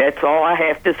it. That's all I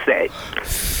have to say.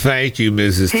 Thank you,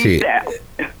 Mrs. T.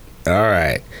 All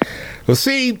right. Well,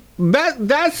 see,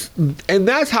 that's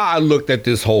how I looked at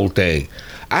this whole thing.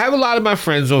 I have a lot of my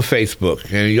friends on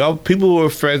Facebook, and people who are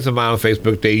friends of mine on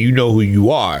Facebook, you know who you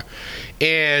are.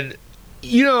 And,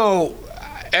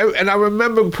 and I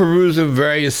remember perusing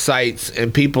various sites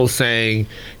and people saying,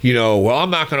 well, I'm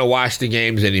not going to watch the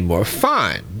games anymore.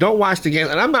 Fine, don't watch the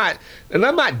games, and I'm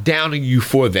not downing you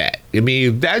for that. I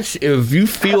mean, if you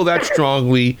feel that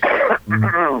strongly,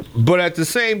 but at the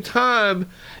same time,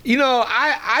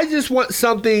 I just want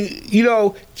something,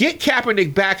 get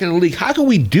Kaepernick back in the league. How can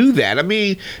we do that? I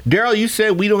mean, Daryl, you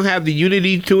said we don't have the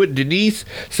unity to it. Denise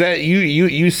said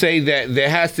you say that there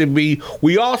has to be,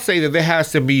 we all say that there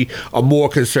has to be a more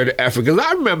concerted effort. Because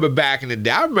I remember back in the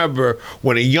day, I remember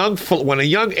when a young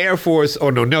Air Force,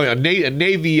 a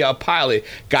Navy pilot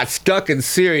got stuck in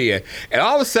Syria, and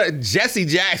all of a sudden Jesse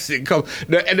Jackson comes,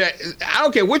 and I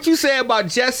don't care what you say about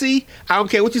Jesse, I don't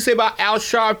care what you say about Al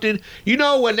Sharpton,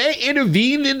 when they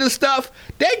intervened in the stuff,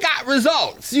 they got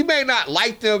results. You may not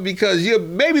like them because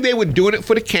maybe they were doing it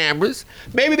for the cameras.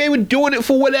 Maybe they were doing it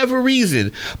for whatever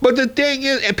reason. But the thing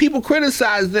is, and people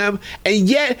criticize them, and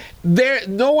yet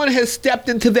no one has stepped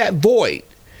into that void.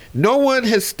 No one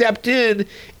has stepped in,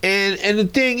 and the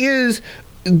thing is,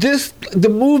 the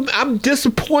movement, I'm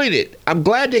disappointed. I'm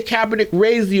glad that Kaepernick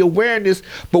raised the awareness,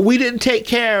 but we didn't take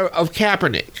care of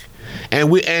Kaepernick.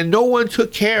 and no one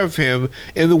took care of him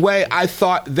in the way I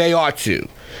thought they ought to.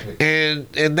 And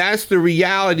that's the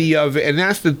reality of it, and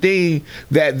that's the thing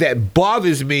that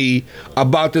bothers me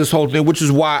about this whole thing, which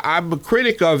is why I'm a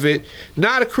critic of it.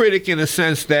 Not a critic in a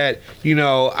sense that, you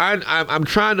know, I'm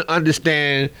trying to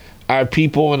understand our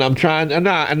people, and I'm trying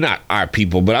not our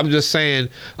people, but I'm just saying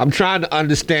I'm trying to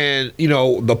understand, you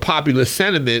know, the popular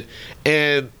sentiment.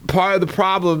 And part of the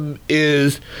problem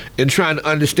is in trying to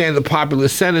understand the popular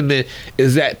sentiment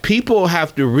is that people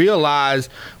have to realize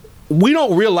we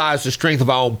don't realize the strength of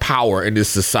our own power in this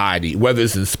society, whether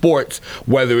it's in sports,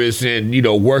 whether it's in, you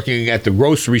know, working at the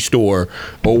grocery store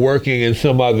or working in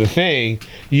some other thing.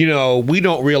 You know, we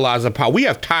don't realize the power. We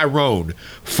have Tyrone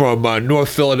from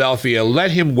North Philadelphia.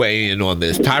 Let him weigh in on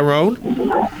this. Tyrone?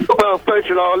 Well, first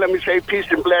of all, let me say peace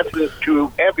and blessings to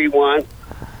everyone.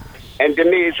 And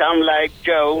Denise, I'm like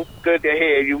Joe. Good to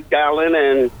hear you, darling.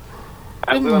 And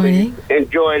I really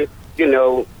enjoyed, you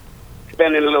know,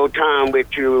 spending a little time with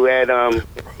you at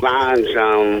Ron's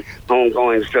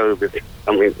homegoing service.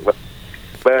 I mean,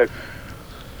 but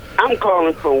I'm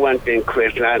calling for one thing,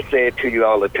 Chris, and I say it to you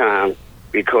all the time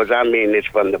because I mean this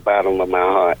from the bottom of my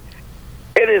heart.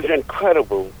 It is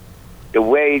incredible the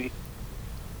way,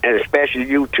 and especially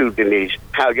you too, Denise,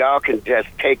 how y'all can just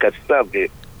take a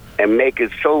subject and make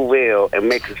it so real and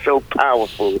make it so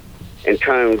powerful in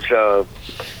terms of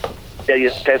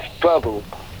that struggle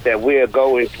that we're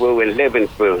going through and living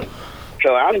through.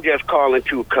 So I'm just calling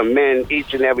to commend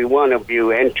each and every one of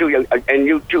you, and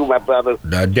you too, my brother.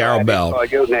 Darryl Bell. Call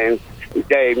your name,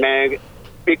 Dave, man.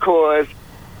 Because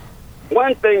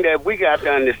one thing that we got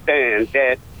to understand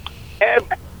that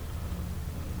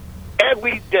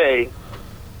every day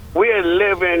we're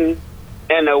living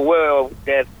in a world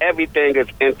that everything is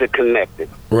interconnected.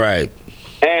 Right.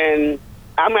 And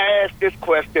I'm going to ask this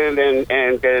question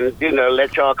and then, you know,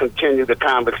 let y'all continue the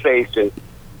conversation,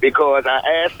 because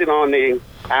I asked it on the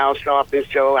Al Sharpton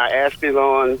show. I asked it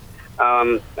on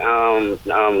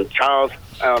Charles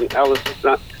Ellis's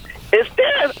son. Is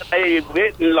there a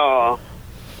written law,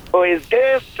 or is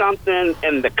there something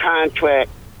in the contract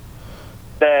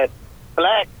that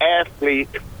black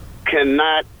athletes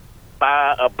cannot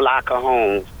buy a block of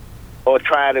homes or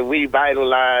try to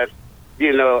revitalize,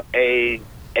 you know, a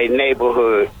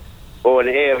neighborhood or an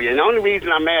area? And the only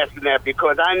reason I'm asking that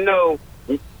because I know,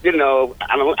 you know,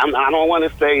 I don't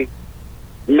want to say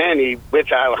many,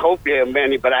 which I hope there are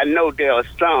many, but I know there are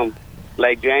some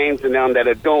like James and them that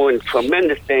are doing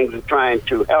tremendous things and trying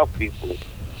to help people.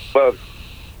 But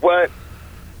what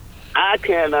I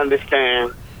can't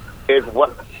understand is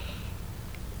what.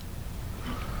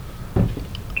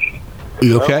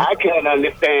 You okay? I can't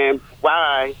understand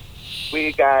why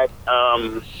we got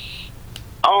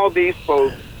all these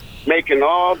folks making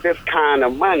all this kind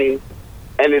of money,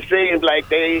 and it seems like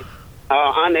they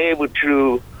are unable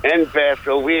to invest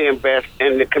or reinvest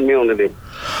in the community.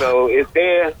 So is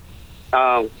there,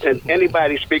 can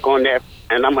anybody speak on that?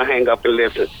 And I'm going to hang up and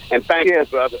listen. And thank you,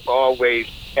 brother, for always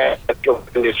in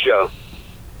this show.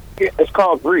 It's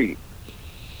called greed.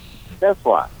 That's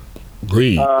why.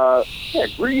 Greed.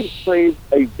 Greed plays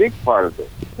a big part of it.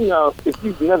 You know, if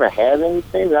you've never had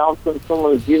anything, and all of a sudden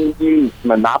someone is giving you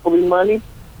monopoly money,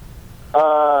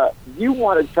 you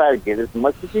want to try to get as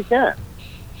much as you can.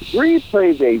 Greed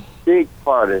plays a big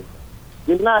part in it.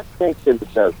 Do not think that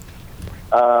it doesn't.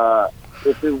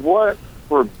 If it weren't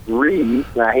for greed,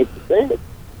 and I hate to say it,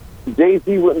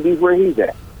 Jay-Z wouldn't be where he's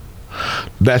at.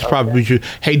 That's probably true.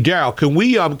 Hey, Darryl, can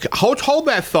we hold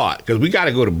that thought, because we got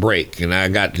to go to break, and I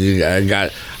got you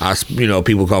know,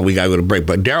 people call, we got to go to break.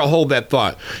 But Darryl, hold that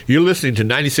thought. You're listening to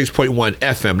 96.1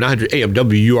 FM, 900 AM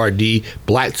WURD,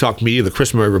 Black Talk Media, the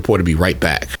Chris Murray Report. Will be right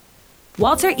back.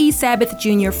 Walter E. Sabbath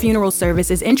Jr. Funeral Service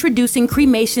is introducing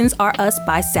Cremations Are Us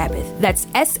by Sabbath. That's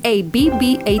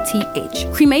S-A-B-B-A-T-H.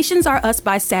 Cremations Are Us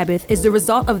by Sabbath is the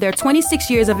result of their 26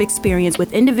 years of experience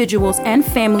with individuals and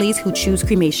families who choose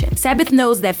cremation. Sabbath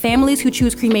knows that families who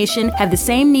choose cremation have the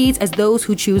same needs as those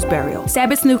who choose burial.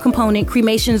 Sabbath's new component,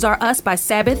 Cremations Are Us by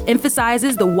Sabbath,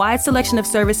 emphasizes the wide selection of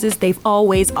services they've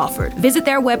always offered. Visit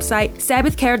their website,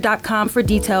 sabbathcare.com, for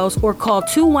details, or call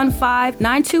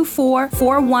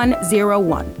 215-924-4101.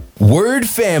 Word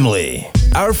family.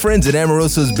 Our friends at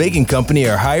Amoroso's Baking Company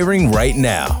are hiring right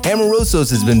now. Amoroso's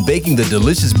has been baking the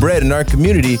delicious bread in our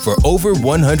community for over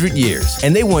 100 years,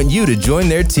 and they want you to join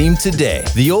their team today.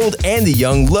 The old and the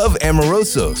young love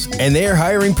Amoroso's, and they are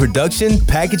hiring production,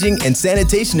 packaging, and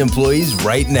sanitation employees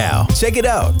right now. Check it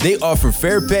out. They offer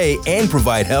fair pay and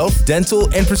provide health,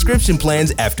 dental, and prescription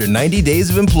plans after 90 days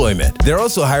of employment. They're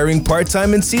also hiring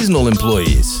part-time and seasonal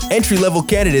employees. Entry-level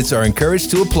candidates are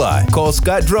encouraged to apply. Call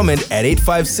Scott Drummond at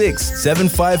 856-7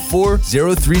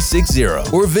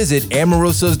 754-0360 or visit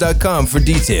amorosos.com for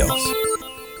details.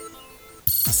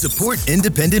 Support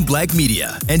independent Black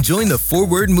media and join the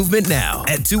Forward movement now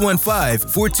at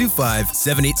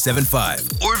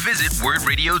 215-425-7875 or visit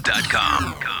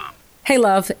wordradio.com. Hey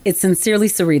love, it's Sincerely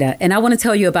Sarita, and I want to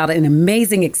tell you about an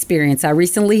amazing experience I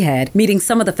recently had meeting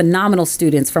some of the phenomenal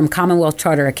students from Commonwealth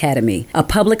Charter Academy, a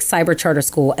public cyber charter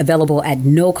school available at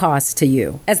no cost to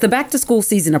you. As the back-to-school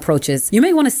season approaches, you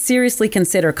may want to seriously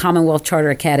consider Commonwealth Charter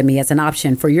Academy as an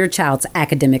option for your child's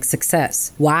academic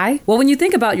success. Why? Well, when you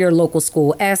think about your local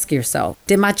school, ask yourself,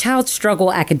 did my child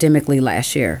struggle academically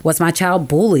last year? Was my child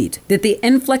bullied? Did the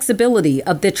inflexibility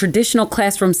of the traditional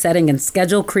classroom setting and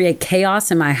schedule create chaos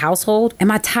in my household?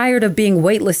 Am I tired of being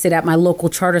waitlisted at my local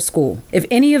charter school? If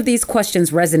any of these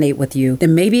questions resonate with you,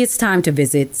 then maybe it's time to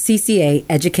visit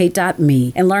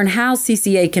ccaeducate.me and learn how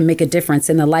CCA can make a difference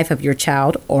in the life of your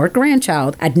child or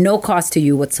grandchild at no cost to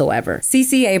you whatsoever.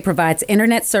 CCA provides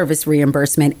internet service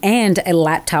reimbursement and a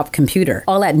laptop computer,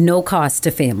 all at no cost to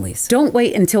families. Don't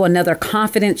wait until another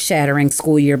confidence-shattering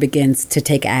school year begins to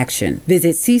take action.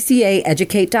 Visit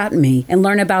ccaeducate.me and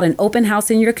learn about an open house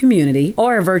in your community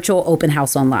or a virtual open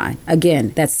house online.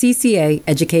 Again, that's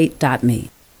ccaeducate.me.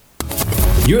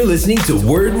 You're listening to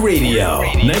Word Radio,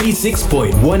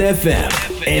 96.1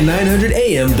 FM and 900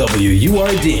 AM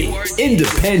WURD,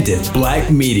 independent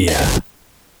Black media.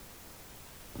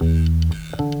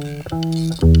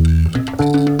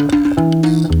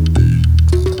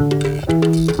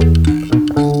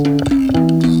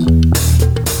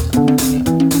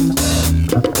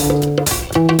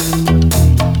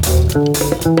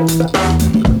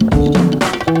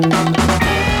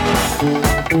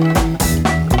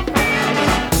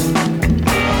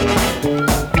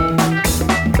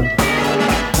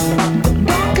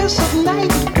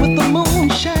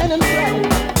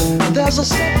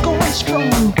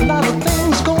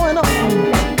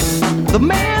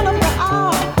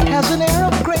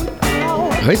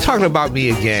 They talking about me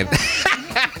again.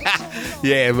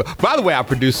 Yeah. By the way, our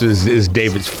producer is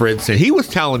David Fritz, and he was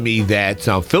telling me that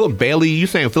Philip Bailey. You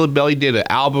saying Philip Bailey did an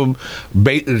album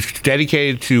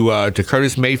dedicated to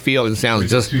Curtis Mayfield, and sounds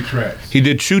just 2 tracks. He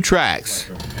did 2 tracks.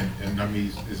 And I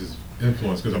mean, this is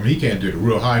influence because I mean he can't do the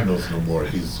real high notes no more.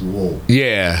 He's whoa.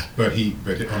 Yeah. But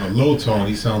on a low tone,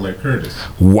 he sounds like Curtis.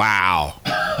 Wow.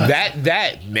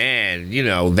 That man, you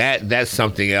know, that's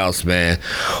something else, man.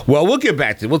 Well, we'll get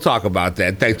back to it. We'll talk about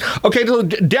that. Thanks. Okay, so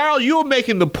Daryl, you were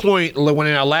making the point when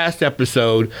in our last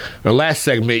episode, or last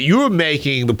segment, you were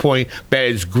making the point that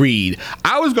it's greed.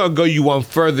 I was going to go you one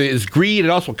further. It's greed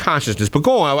and also consciousness. But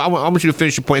go on. I want you to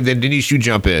finish your point, then Denise, you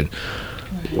jump in.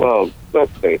 Well,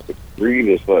 let's face it. Greed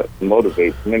is what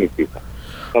motivates many people.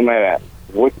 No matter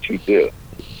what you do,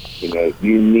 you know,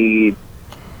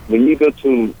 when you go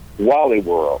to Wally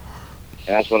World, and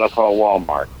that's what I call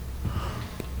Walmart,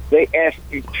 they ask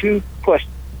you 2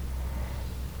 questions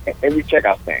at every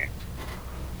checkout stand: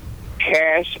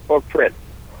 cash or credit.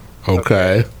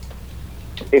 Okay.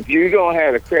 If you don't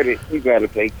have the credit, you got to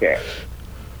pay cash.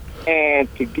 And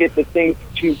to get the things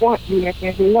that you want, you have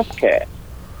to have enough cash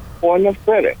or enough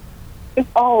credit. It's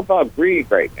all about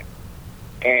greed right now.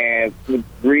 And with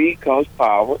greed comes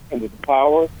power, and with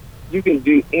power, you can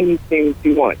do anything that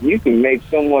you want. You can make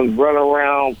someone run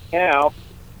around town,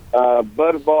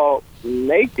 butterball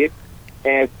naked,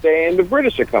 and stay in the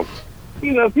British company.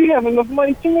 You know, if you have enough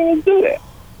money, you can do that.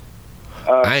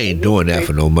 I ain't doing that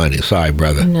for no money. Sorry,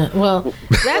 brother. No, well,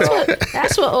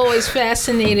 that's what always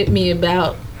fascinated me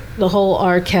about the whole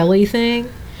R. Kelly thing.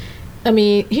 I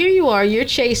mean, here you are, you're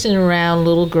chasing around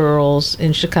little girls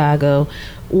in Chicago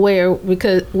where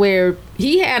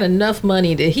he had enough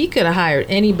money that he could have hired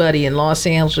anybody in Los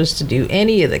Angeles to do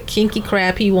any of the kinky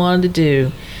crap he wanted to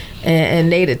do.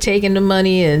 And they'd have taken the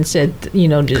money and said, you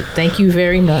know, thank you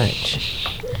very much.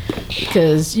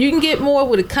 Because you can get more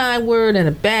with a kind word and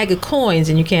a bag of coins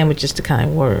than you can with just a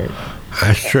kind word.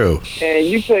 That's true. And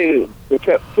you say the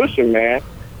kept pushing, man.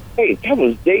 Hey, that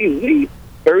was Jay-Z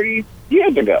 30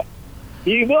 years ago.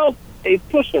 He was a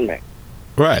pusher man.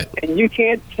 Right. And you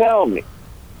can't tell me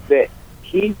that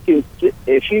he can,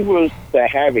 if he was to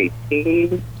have a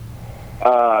team,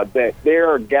 that there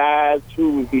are guys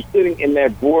who would be sitting in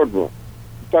that boardroom.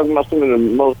 I'm talking about some of the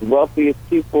most wealthiest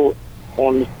people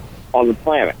on the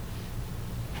planet.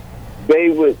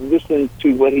 They would listen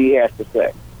to what he has to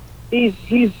say. He's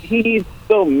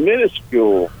so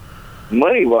minuscule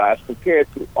money-wise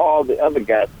compared to all the other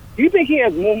guys. Do you think he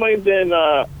has more money than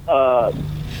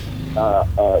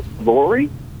Lori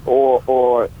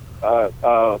or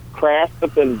Kraft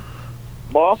up in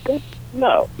Boston?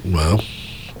 No. Well.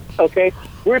 Okay,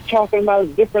 we're talking about a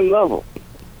different level.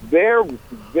 they're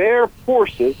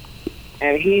Porsches,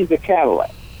 and he's a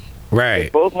Cadillac. Right.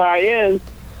 They're both high ends,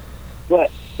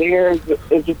 but theirs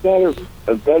is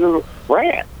a better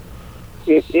brand.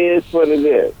 It is what it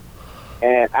is,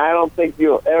 and I don't think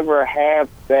you'll ever have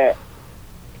that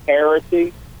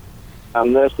parity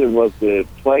unless it was the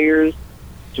players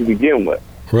to begin with.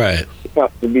 Right.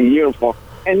 To be uniform,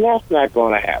 and that's not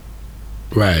going to happen.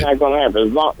 Right. It's not going to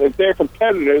happen. If they're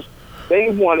competitors,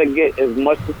 they want to get as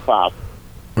much as possible.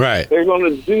 Right. They're going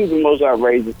to do the most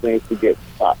outrageous things to get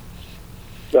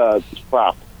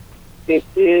profit. It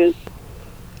is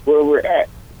where we're at.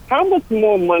 How much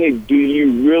more money do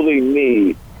you really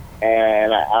need?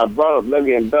 And I brought up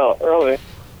Le'Veon Bell earlier.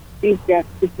 He's got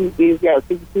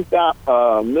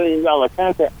 $62 million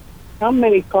contract. How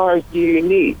many cars do you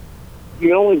need?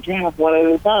 You only drive one at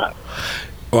a time.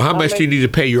 Well, how much do you need to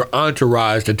pay your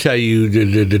entourage to tell you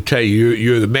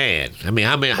you're the man? I mean,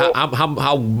 how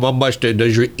much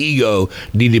does your ego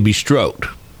need to be stroked?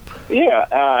 Yeah,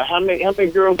 how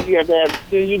many girls do you have to have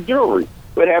in your jewelry?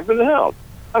 What happened to him?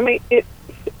 I mean, it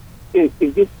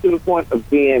gets to the point of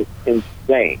being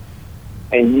insane,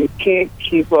 and you can't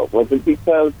keep up with it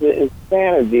because the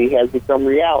insanity has become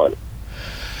reality.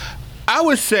 I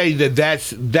would say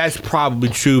that's probably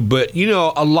true, but you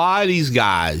know, a lot of these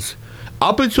guys,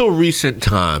 up until recent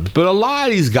times, but a lot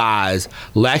of these guys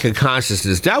lack a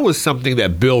consciousness. That was something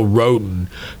that Bill Rhoden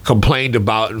complained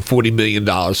about in $40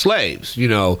 Million Slaves, you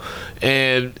know,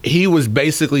 and he was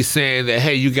basically saying that,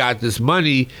 hey, you got this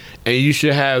money and you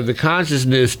should have the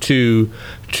consciousness to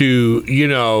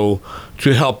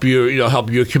help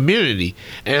your community.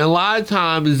 And a lot of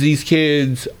times these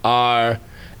kids are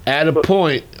at a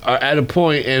point,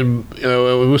 and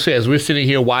we'll say as we're sitting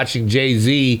here watching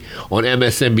Jay-Z on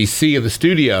MSNBC in the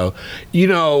studio, you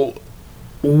know,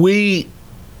 to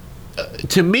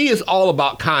me, it's all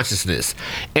about consciousness,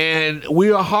 and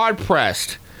we are hard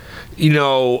pressed. You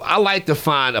know, I like to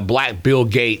find a black Bill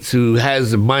Gates who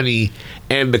has the money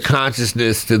and the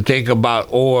consciousness to think about,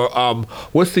 or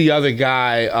what's the other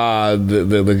guy?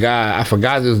 The guy, I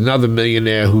forgot. There's another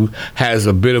millionaire who has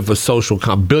a bit of a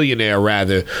billionaire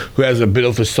rather, who has a bit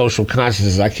of a social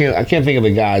consciousness. I can't think of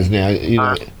the guys now. You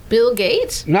know, Bill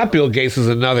Gates? Not Bill Gates. Is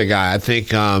another guy. I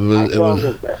think. But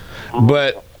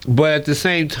at the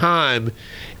same time,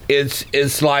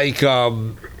 it's like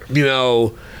you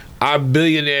know. Our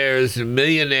billionaires and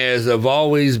millionaires have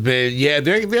always been,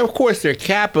 they're of course they're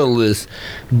capitalists,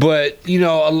 but you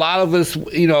know, a lot of us,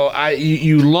 you know,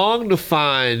 you long to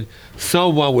find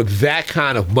someone with that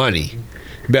kind of money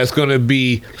that's going to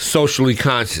be socially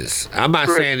conscious. I'm not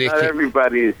saying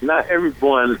not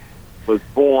everyone was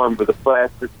born with a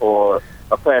plastic or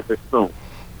a plastic spoon.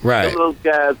 Right. Some of those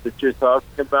guys that you're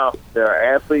talking about,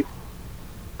 they're athletes.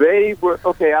 They were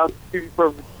okay. I'll give you a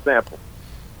perfect example.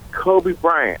 Kobe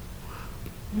Bryant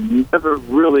never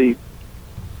really.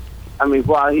 I mean,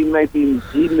 while he knew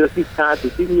he's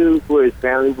conscious, he knew where his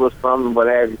family was from and what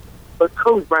have you. But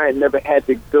Kobe Bryant never had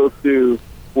to go through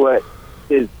what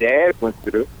his dad went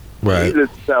through. Right. He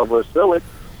lived in Southwest Philly,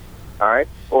 all right,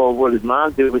 or what his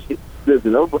mom did when she lived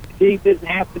in Oakland. He didn't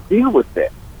have to deal with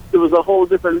that. It was a whole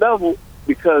different level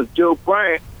because Joe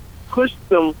Bryant pushed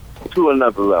them to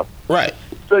another level. Right.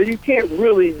 So you can't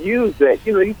really use that.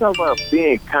 You know, you talk about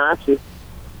being conscious.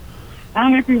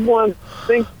 Not everyone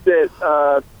thinks that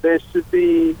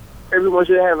everyone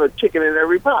should have a chicken in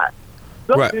every pot.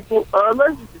 Some people are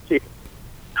allergic to chicken.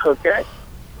 Okay?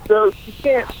 So you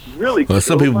can't really. Well,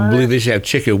 some people believe they should have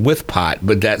chicken with pot,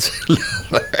 but that's.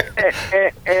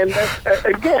 and that's,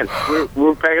 again,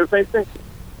 we're paying the same thing.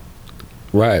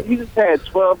 Right. Jesus had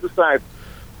 12 disciples.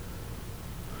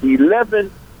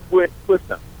 11 went with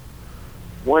them.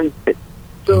 One did.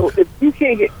 So if you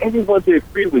can't get everyone to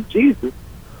agree with Jesus,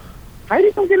 how are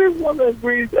you going to get everyone to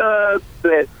agree that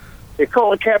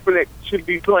Colin Kaepernick should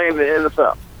be playing in the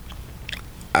NFL?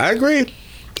 I agree.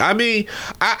 I mean,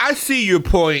 I see your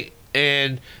point,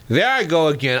 and there I go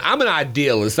again. I'm an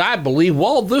idealist. I believe,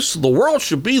 the world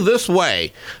should be this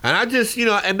way. And I just,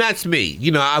 and that's me.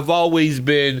 I've always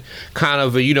been kind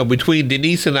of, between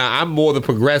Denise and I'm more the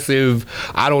progressive,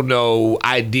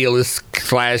 idealist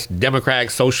 /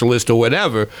 Democrat, socialist, or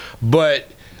whatever. But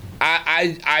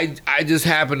I just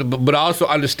happen to, but I also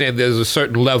understand there's a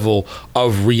certain level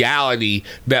of reality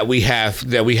that we have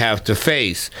to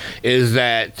face. Is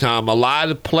that a lot of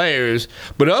the players,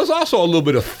 but there's also a little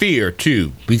bit of fear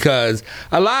too, because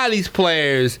a lot of these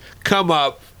players come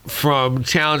up from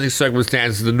challenging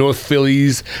circumstances, the North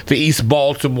Phillies, the East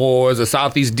Baltimores, the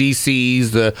Southeast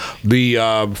DCs,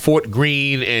 the Fort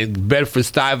Greene and Bedford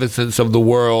Stuyvesants of the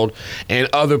world, and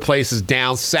other places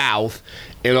down south,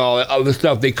 and all that other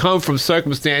stuff. They come from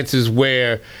circumstances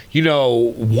where,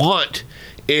 want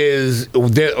is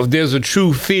there's a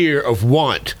true fear of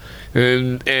want.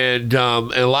 And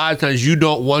a lot of times you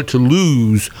don't want to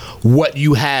lose what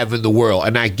you have in the world,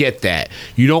 and I get that.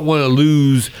 You don't want to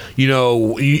lose.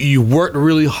 You worked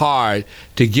really hard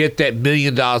to get that $1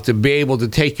 million to be able to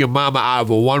take your mama out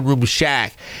of a one-room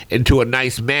shack into a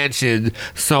nice mansion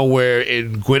somewhere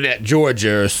in Gwinnett,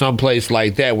 Georgia, or someplace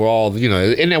like that, where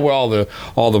isn't that where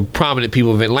all the prominent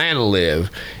people of Atlanta live?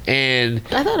 And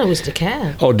I thought it was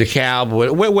DeKalb. Oh,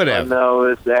 DeKalb, whatever. No,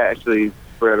 it's actually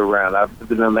spread around. I've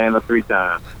been in Atlanta 3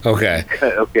 times. Okay.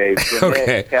 Okay.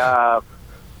 Okay.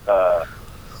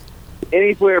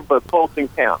 Anywhere but Fulton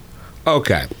County.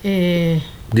 Okay.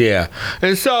 Yeah,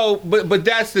 and so, but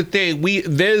that's the thing.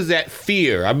 There's that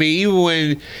fear. I mean, even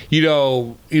when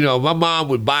my mom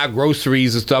would buy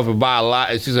groceries and stuff and buy a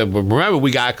lot, and she said, "But remember, we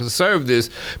gotta conserve this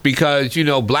because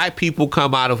black people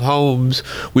come out of homes.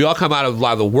 We all come out of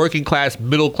either working class,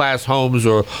 middle class homes,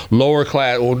 or lower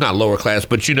class, or not lower class,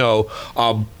 but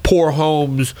poor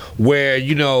homes where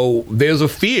there's a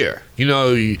fear.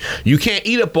 You can't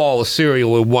eat up all the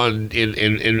cereal in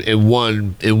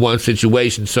one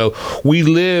situation. So we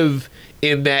live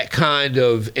in that kind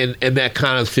of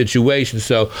situation.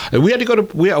 So we had to go to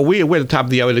we're at the top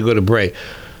of the hour to go to break.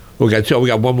 We got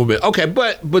 1 more minute. Okay,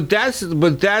 but that's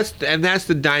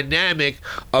the dynamic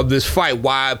of this fight.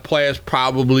 Why players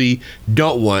probably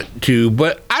don't want to,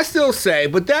 but I still say,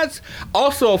 but that's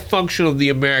also a function of the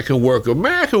American worker.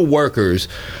 American workers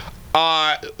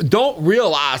don't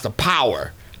realize the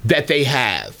power that they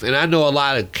have. And I know a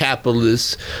lot of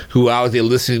capitalists who are out there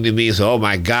listening to me and say, oh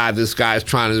my God, this guy's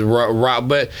trying to rob.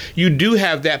 But you do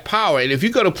have that power. And if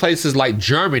you go to places like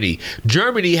Germany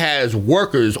has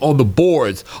workers on the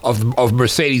boards of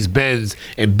Mercedes-Benz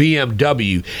and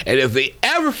BMW. And if they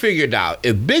ever figured out,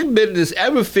 if big business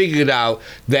ever figured out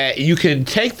that you can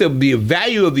take the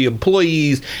value of the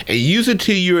employees and use it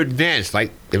to your advantage,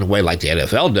 like in a way like the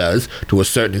NFL does to a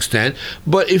certain extent,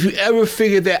 but if you ever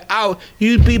figure that out,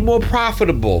 you'd be more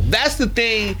profitable. That's the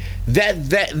thing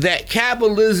that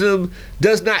capitalism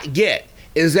does not get,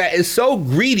 is that it's so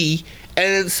greedy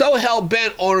and it's so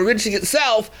hell-bent on enriching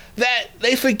itself that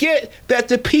they forget that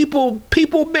the people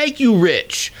make you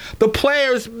rich. The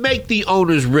players make the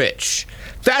owners rich.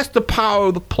 That's the power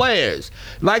of the players.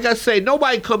 Like I say,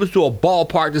 nobody comes to a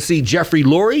ballpark to see Jeffrey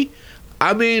Lurie.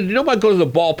 I mean, nobody goes to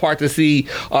the ballpark to see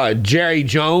Jerry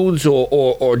Jones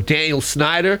or Daniel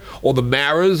Snyder or the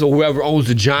Maras or whoever owns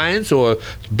the Giants or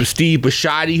Steve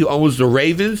Bisciotti who owns the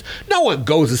Ravens. No one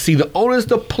goes to see the owners,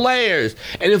 the players.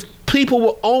 And if people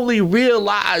will only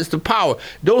realize the power,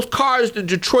 those cars in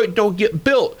Detroit don't get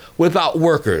built without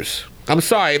workers. I'm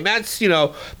sorry, and that's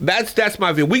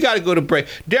my view. We got to go to break.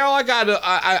 Daryl, I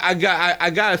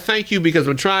gotta thank you because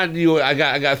I'm trying to. I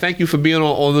gotta thank you for being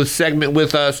on this segment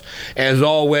with us as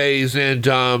always, and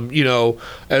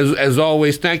as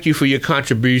always, thank you for your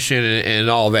contribution and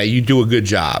all that. You do a good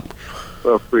job.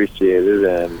 Well, appreciate it,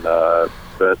 and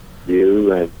that's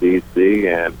you and DC,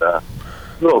 and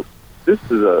look, this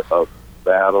is a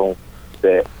battle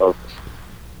that of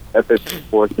epic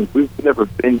proportions. We've never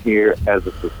been here as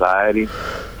a society,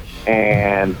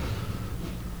 and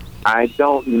I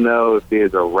don't know if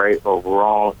there's a right or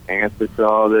wrong answer to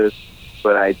all this,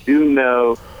 but I do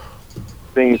know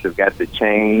things have got to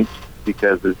change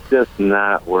because it's just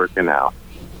not working out.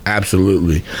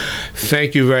 Absolutely.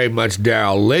 Thank you very much,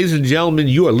 Daryl. Ladies and gentlemen,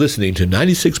 you are listening to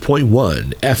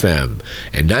 96.1 FM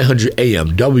and 900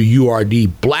 AM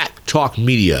WURD Black Talk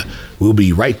Media. We'll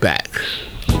be right back.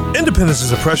 Independence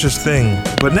is a precious thing,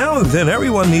 but now and then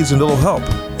everyone needs a little help.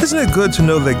 Isn't it good to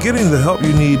know that getting the help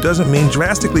you need doesn't mean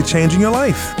drastically changing your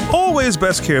life? Always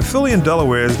Best Care Philly and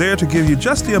Delaware is there to give you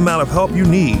just the amount of help you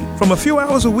need, from a few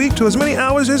hours a week to as many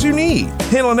hours as you need,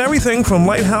 handling everything from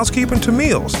light housekeeping to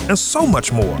meals, and so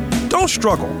much more. Don't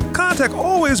struggle. Contact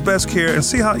Always Best Care and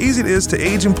see how easy it is to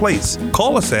age in place.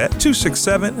 Call us at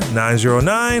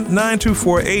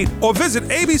 267-909-9248 or visit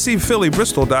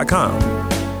abcphillybristol.com.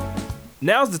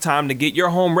 Now's the time to get your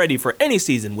home ready for any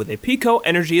season with a Pico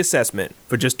Energy Assessment.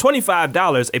 For just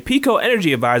 $25, a Pico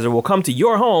Energy Advisor will come to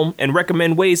your home and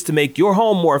recommend ways to make your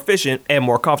home more efficient and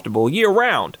more comfortable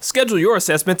year-round. Schedule your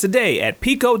assessment today at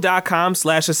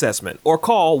pico.com/assessment or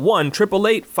call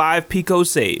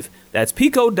 1-888-5-PICO-SAVE. That's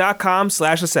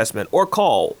pico.com/assessment or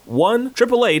call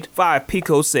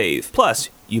 1-888-5-PICO-SAVE. Plus,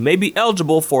 you may be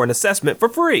eligible for an assessment for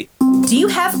free. Do you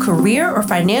have career or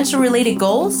financial related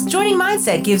goals? Joining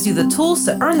Mindset gives you the tools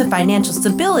to earn the financial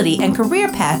stability and career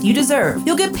path you deserve.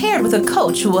 You'll get paired with a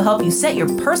coach who will help you set your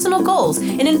personal goals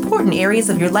in important areas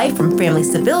of your life, from family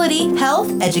stability,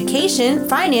 health, education,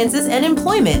 finances, and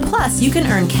employment. Plus, you can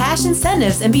earn cash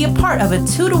incentives and be a part of a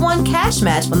 2-to-1 cash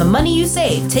match on the money you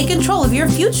save. Take control of your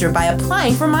future by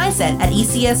applying for Mindset at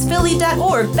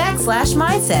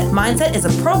ecsphilly.org/mindset. Mindset is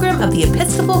a program of the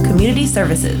Episcopal Community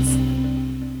Services.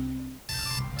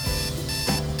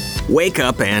 Wake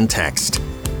up and text.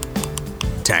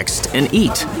 Text and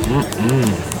eat.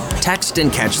 Text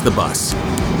and catch the bus.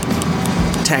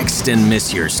 Text and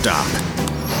miss your stop.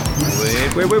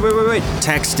 Wait.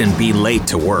 Text and be late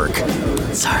to work.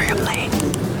 Sorry, I'm late.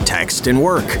 Text and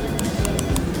work.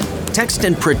 Text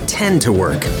and pretend to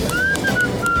work.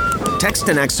 Text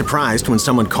and act surprised when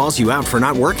someone calls you out for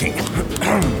not working.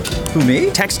 Who,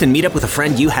 me? Text and meet up with a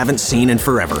friend you haven't seen in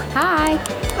forever. Hi.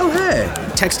 Oh, hey.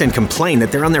 Text and complain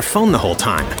that they're on their phone the whole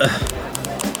time.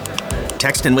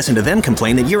 Text and listen to them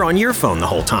complain that you're on your phone the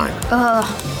whole time.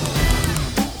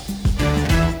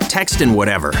 Text and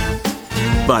whatever.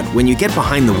 But when you get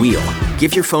behind the wheel,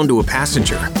 give your phone to a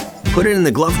passenger. Put it in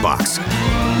the glove box.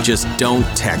 Just don't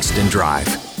text and drive.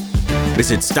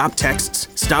 Visit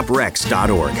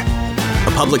StopTextsStopWrecks.org.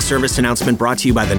 A public service announcement brought to you by the